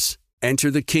the Apes. Enter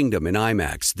the kingdom in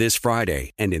IMAX this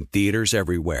Friday and in theaters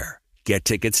everywhere. Get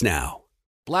tickets now.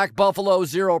 Black Buffalo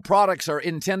Zero products are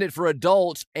intended for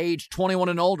adults age 21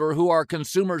 and older who are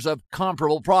consumers of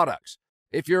comparable products.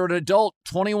 If you're an adult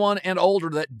 21 and older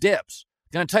that dips,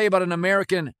 I'm going to tell you about an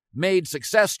American made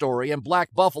success story, and Black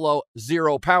Buffalo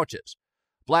Zero Pouches.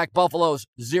 Black Buffalo's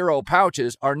Zero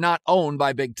Pouches are not owned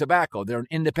by Big Tobacco. They're an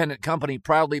independent company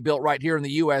proudly built right here in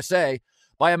the USA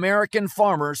by American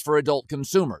farmers for adult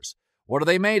consumers. What are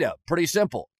they made of? Pretty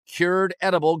simple. Cured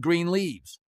edible green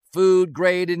leaves.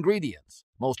 Food-grade ingredients.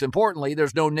 Most importantly,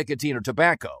 there's no nicotine or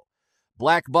tobacco.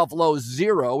 Black Buffalo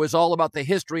Zero is all about the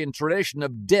history and tradition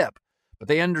of dip, but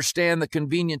they understand the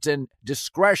convenience and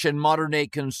discretion modern-day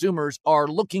consumers are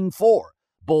looking for.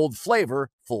 Bold flavor,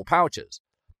 full pouches.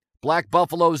 Black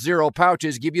Buffalo Zero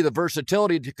Pouches give you the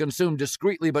versatility to consume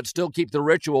discreetly but still keep the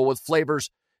ritual with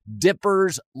flavors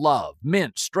dippers love.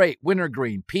 Mint, straight,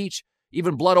 wintergreen, peach,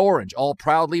 even blood orange, all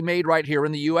proudly made right here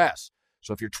in the U.S.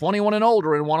 So if you're 21 and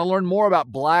older and want to learn more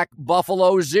about Black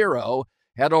Buffalo Zero,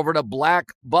 head over to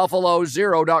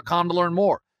blackbuffalozero.com to learn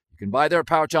more. You can buy their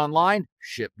pouch online,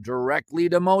 ship directly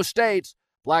to most states.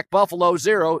 Black Buffalo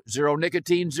Zero, zero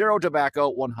nicotine, zero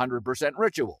tobacco, 100%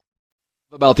 ritual.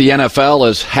 About the NFL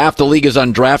is half the league is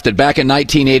undrafted. Back in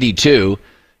 1982,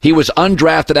 he was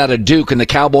undrafted out of Duke, and the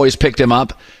Cowboys picked him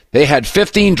up. They had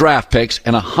 15 draft picks,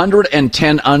 and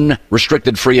 110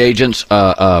 unrestricted free agents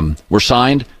were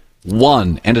signed.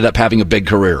 One ended up having a big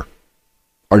career.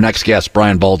 Our next guest,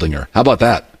 Brian Baldinger. How about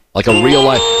that? Like a real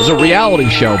life. It was a reality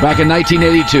show back in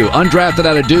 1982. Undrafted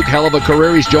out of Duke, hell of a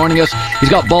career. He's joining us. He's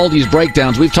got Baldy's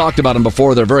breakdowns. We've talked about him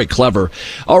before. They're very clever.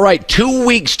 All right, 2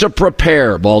 weeks to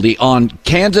prepare, Baldy, on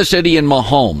Kansas City and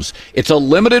Mahomes. It's a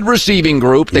limited receiving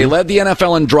group. They led the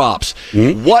NFL in drops.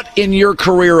 What in your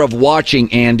career of watching,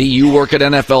 Andy, you work at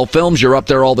NFL Films, you're up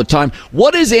there all the time.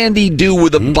 What does Andy do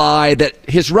with a bye that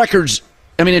his records,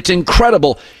 I mean, it's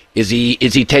incredible. Is he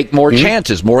take more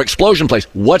chances, more explosion plays?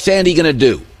 What's Andy going to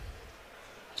do?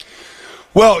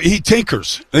 Well, he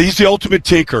tinkers. He's the ultimate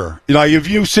tinker. You know, if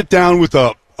you sit down with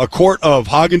a quart of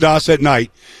Haagen-Dazs at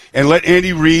night and let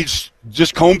Andy Reid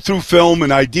just comb through film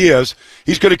and ideas,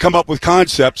 he's going to come up with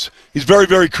concepts. He's very,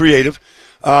 very creative.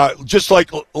 Just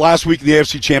like last week in the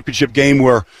AFC Championship game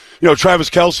where, you know, Travis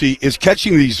Kelce is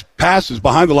catching these passes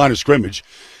behind the line of scrimmage,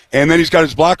 and then he's got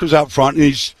his blockers out front,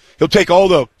 and he'll take all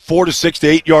the 4 to 6 to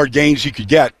 8 yard gains he could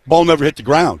get. Ball never hit the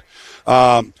ground.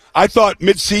 I thought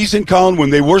midseason, Colin, when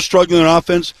they were struggling on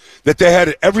offense, that they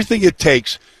had everything it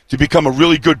takes to become a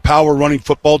really good power running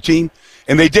football team,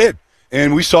 and they did.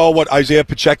 And we saw what Isaiah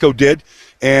Pacheco did,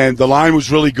 and the line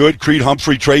was really good. Creed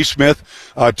Humphrey, Trey Smith,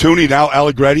 Tooney, now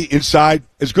Allegretti, inside,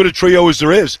 as good a trio as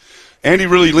there is. Andy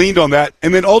really leaned on that.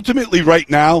 And then ultimately right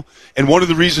now, and one of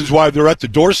the reasons why they're at the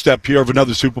doorstep here of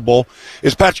another Super Bowl,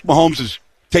 is Patrick Mahomes is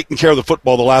taking care of the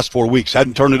football the last 4 weeks,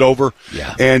 hadn't turned it over.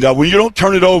 Yeah. And when you don't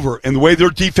turn it over, and the way their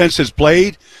defense has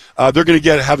played, they're going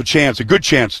to have a good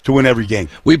chance to win every game.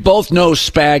 We both know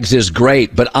Spags is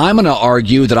great, but I'm going to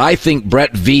argue that I think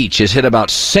Brett Veach has hit about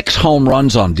 6 home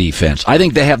runs on defense. I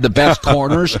think they have the best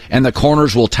corners, and the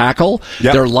corners will tackle.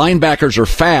 Yep. Their linebackers are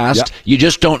fast. Yep. You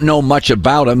just don't know much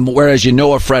about them, whereas you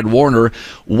know a Fred Warner.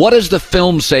 What does the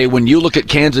film say when you look at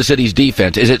Kansas City's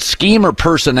defense? Is it scheme or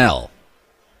personnel?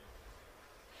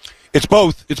 It's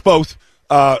both.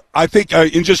 I think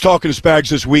in just talking to Spags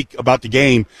this week about the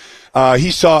game,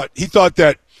 he thought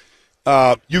that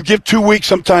you give 2 weeks,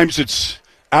 sometimes it's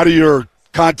out of your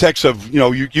context of, you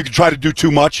know, you can try to do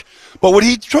too much. But what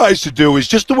he tries to do is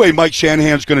just the way Mike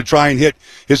Shanahan's going to try and hit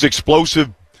his explosive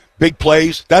big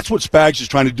plays. That's what Spags is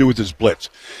trying to do with his blitz.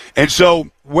 And so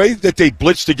way that they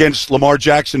blitzed against Lamar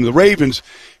Jackson and the Ravens,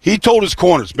 he told his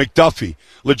corners, McDuffie,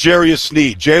 L'Jarius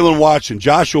Sneed, Jalen Watson,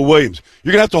 Joshua Williams,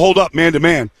 you're going to have to hold up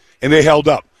man-to-man, and they held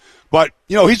up. But,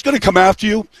 you know, he's going to come after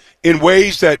you in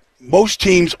ways that most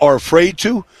teams are afraid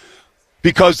to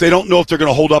because they don't know if they're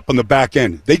going to hold up on the back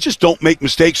end. They just don't make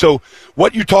mistakes. So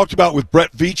what you talked about with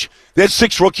Brett Veach, they had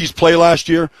 6 rookies play last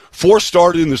year, 4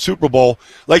 started in the Super Bowl.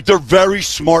 Like, they're very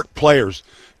smart players.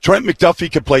 Trent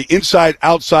McDuffie can play inside,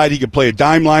 outside. He can play a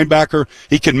dime linebacker.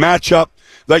 He can match up.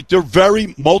 Like, they're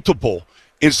very multiple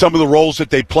in some of the roles that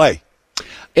they play.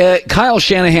 Kyle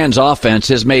Shanahan's offense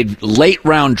has made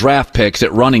late-round draft picks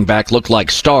at running back look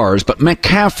like stars, but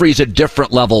McCaffrey's a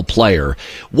different level player.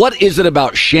 What is it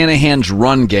about Shanahan's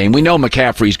run game, we know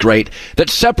McCaffrey's great, that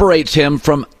separates him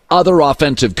from other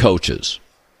offensive coaches?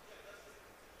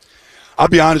 I'll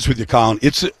be honest with you, Colin.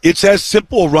 It's as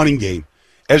simple a running game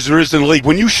as there is in the league.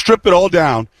 When you strip it all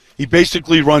down, he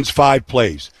basically runs 5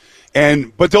 plays.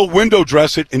 But they'll window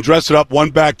dress it and dress it up 1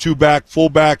 back, 2 back, full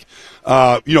back,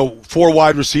 4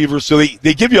 wide receivers. So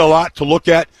they give you a lot to look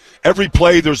at. Every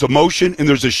play there's a motion and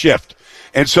there's a shift.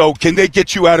 And so can they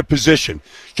get you out of position?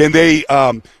 Can they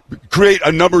create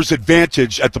a numbers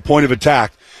advantage at the point of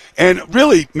attack? And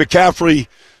really, McCaffrey,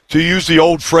 to use the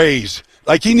old phrase,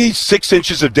 like he needs 6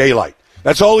 inches of daylight.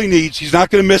 That's all he needs. He's not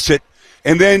going to miss it.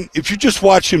 And then if you just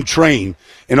watch him train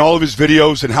in all of his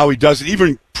videos and how he does it,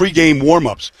 even pregame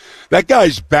warm-ups, that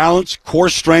guy's balance, core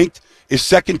strength is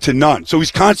second to none. So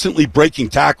he's constantly breaking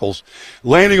tackles,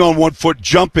 landing on one foot,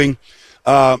 jumping.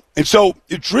 And so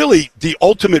it's really the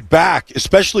ultimate back,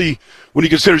 especially when you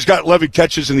consider he's got 11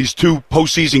 catches in these 2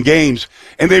 postseason games.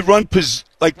 And they run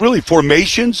really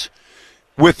formations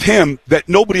with him that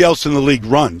nobody else in the league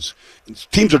runs.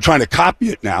 Teams are trying to copy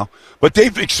it now, but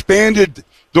they've expanded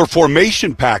their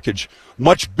formation package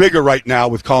much bigger right now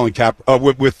with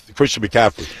with Christian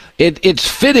McCaffrey. It's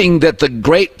fitting that the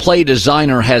great play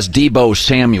designer has Deebo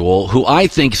Samuel, who I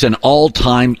think is an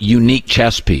all-time unique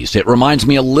chess piece. It reminds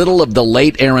me a little of the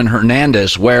late Aaron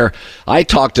Hernandez, where I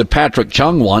talked to Patrick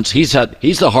Chung once. He's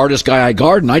the hardest guy I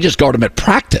guard, and I just guard him at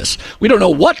practice. We don't know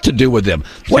what to do with him.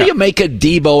 What do you make of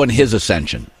Deebo and his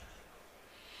ascension?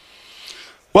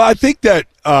 Well, I think that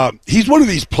he's one of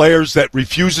these players that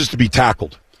refuses to be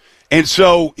tackled. And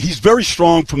so he's very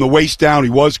strong from the waist down. He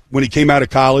was when he came out of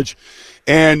college.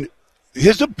 And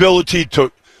his ability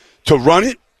to run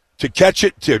it, to catch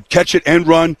it and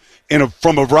run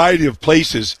from a variety of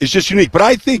places is just unique. But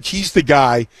I think he's the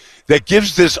guy that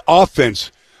gives this offense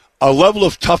a level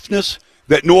of toughness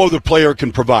that no other player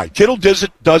can provide. Kittle does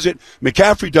it.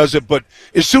 McCaffrey does it. But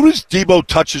as soon as Deebo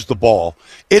touches the ball,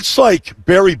 it's like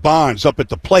Barry Bonds up at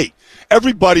the plate.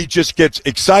 Everybody just gets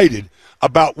excited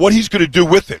about what he's going to do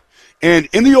with it. And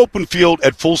in the open field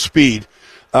at full speed,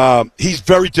 he's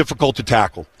very difficult to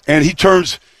tackle. And he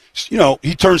turns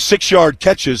 6-yard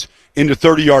catches into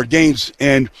 30-yard gains.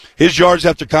 And his yards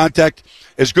after contact,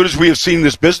 as good as we have seen in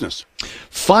this business.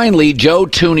 Finally, Joe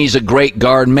Thuney's a great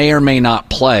guard, may or may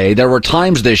not play. There were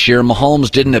times this year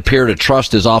Mahomes didn't appear to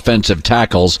trust his offensive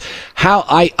tackles.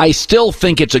 I still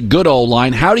think it's a good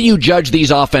O-line. How do you judge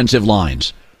these offensive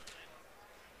lines?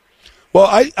 Well,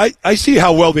 I see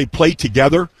how well they play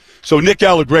together. So Nick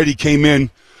Allegretti came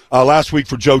in last week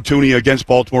for Joe Thuney against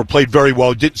Baltimore, played very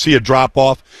well, didn't see a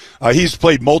drop-off. He's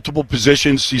played multiple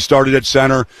positions. He started at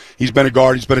center. He's been a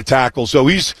guard. He's been a tackle. So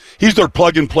he's their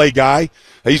plug-and-play guy.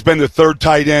 He's been the third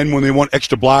tight end when they want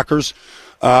extra blockers.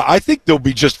 I think they'll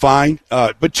be just fine.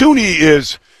 But Thuney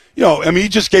is, he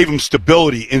just gave him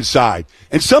stability inside.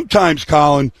 And sometimes,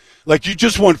 Colin, like you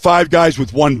just want 5 guys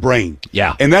with one brain.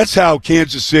 Yeah. And that's how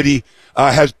Kansas City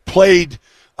has played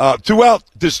throughout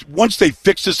this. Once they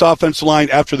fixed this offensive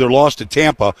line after their loss to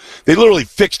Tampa, they literally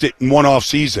fixed it in one off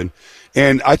season.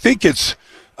 And I think it's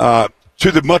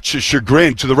to the much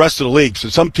chagrin to the rest of the league. So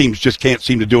some teams just can't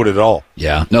seem to do it at all.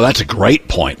 Yeah, no, that's a great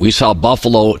point. We saw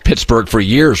Buffalo, Pittsburgh for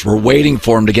years. We're waiting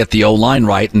for him to get the O-line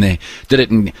right, and they did it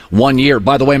in 1 year.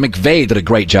 By the way, McVay did a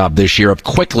great job this year of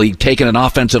quickly taking an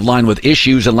offensive line with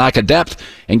issues and lack of depth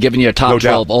and giving you a top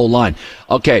 12 O-line.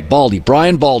 Okay, Baldy,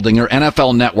 Brian Baldinger,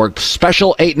 NFL Network,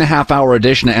 special 8.5-hour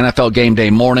edition of NFL Game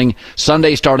Day morning,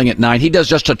 Sunday starting at 9. He does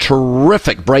just a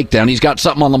terrific breakdown. He's got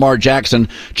something on Lamar Jackson.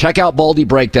 Check out Baldy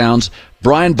Breakdowns.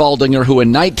 Brian Baldinger, who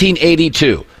in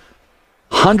 1982,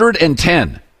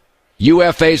 110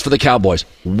 UFAs for the Cowboys.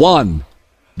 One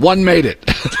made it.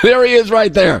 There he is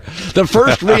right there. The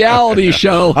first reality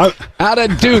show out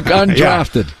of Duke,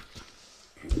 undrafted. Yeah.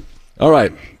 All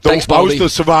right. Thanks, Baldy. I was the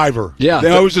survivor. Yeah.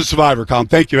 I was the survivor, Colin.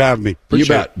 Thank you for having me.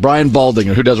 Appreciate you bet. Brian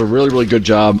Baldinger, who does a really, really good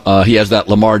job. He has that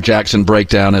Lamar Jackson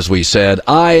breakdown, as we said.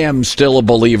 I am still a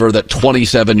believer that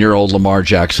 27-year-old Lamar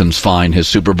Jackson's fine. His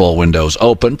Super Bowl window's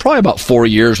open. Probably about 4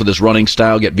 years with his running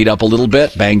style. Get beat up a little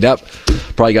bit, banged up.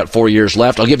 Probably got 4 years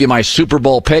left. I'll give you my Super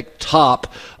Bowl pick,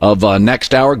 top of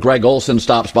next hour. Greg Olson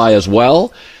stops by as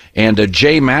well. And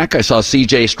J Mac, I saw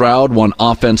C.J. Stroud won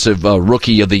Offensive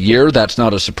Rookie of the Year. That's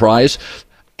not a surprise.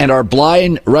 And our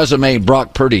blind resume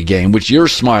Brock Purdy game, which you're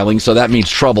smiling, so that means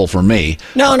trouble for me.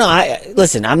 No,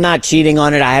 listen, I'm not cheating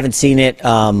on it. I haven't seen it.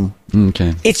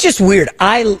 Okay. It's just weird.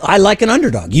 I like an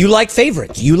underdog. You like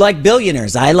favorites. You like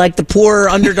billionaires. I like the poor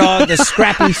underdog, the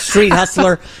scrappy street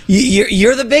hustler.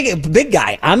 You're the big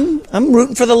guy. I'm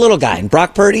rooting for the little guy. And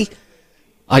Brock Purdy.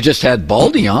 I just had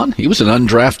Baldy on. He was an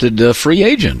undrafted free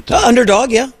agent.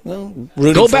 Underdog, yeah. Well,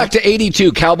 go back to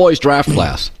 82 Cowboys draft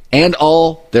class. And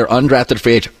all their undrafted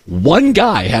free agents. One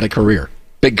guy had a career.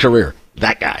 Big career.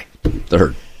 That guy. The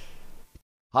Herd.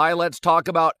 Hi, let's talk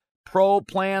about Pro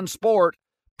Plan Sport.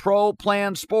 Pro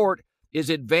Plan Sport is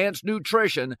advanced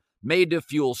nutrition made to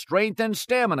fuel strength and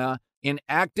stamina in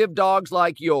active dogs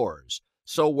like yours.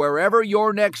 So wherever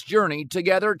your next journey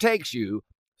together takes you,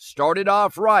 start it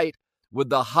off right with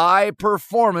the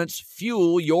high-performance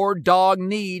fuel your dog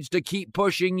needs to keep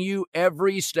pushing you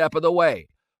every step of the way.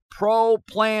 Pro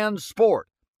Plan Sport.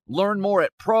 Learn more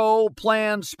at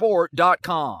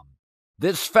ProPlansport.com.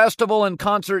 This festival and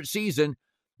concert season,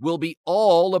 will be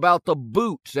all about the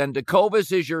boots, and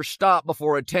Tecovas is your stop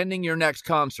before attending your next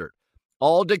concert.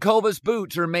 All Tecovas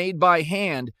boots are made by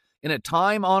hand in a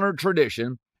time-honored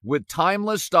tradition with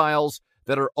timeless styles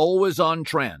that are always on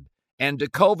trend. And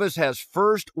Tecovas has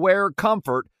first wear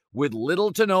comfort with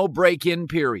little to no break-in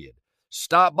period.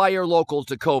 Stop by your local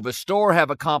Tecovas store, have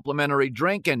a complimentary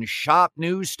drink, and shop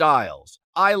new styles.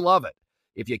 I love it.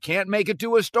 If you can't make it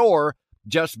to a store,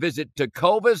 just visit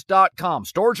Tecovas.com.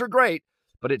 Stores are great,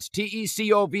 but it's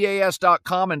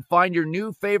Tecovas.com and find your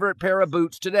new favorite pair of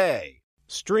boots today.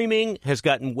 Streaming has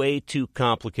gotten way too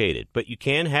complicated, but you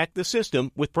can hack the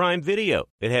system with Prime Video.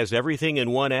 It has everything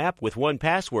in one app with one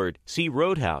password. See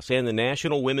Roadhouse and the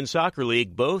National Women's Soccer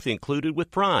League, both included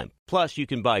with Prime. Plus, you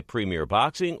can buy Premier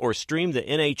Boxing or stream the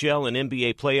NHL and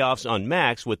NBA playoffs on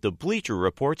Max with the Bleacher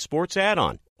Report Sports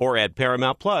add-on. Or add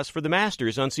Paramount Plus for the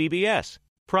Masters on CBS.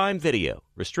 Prime Video.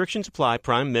 Restrictions apply.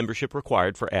 Prime membership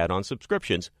required for add-on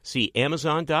subscriptions. See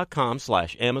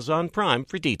Amazon.com/Amazon Prime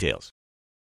for details.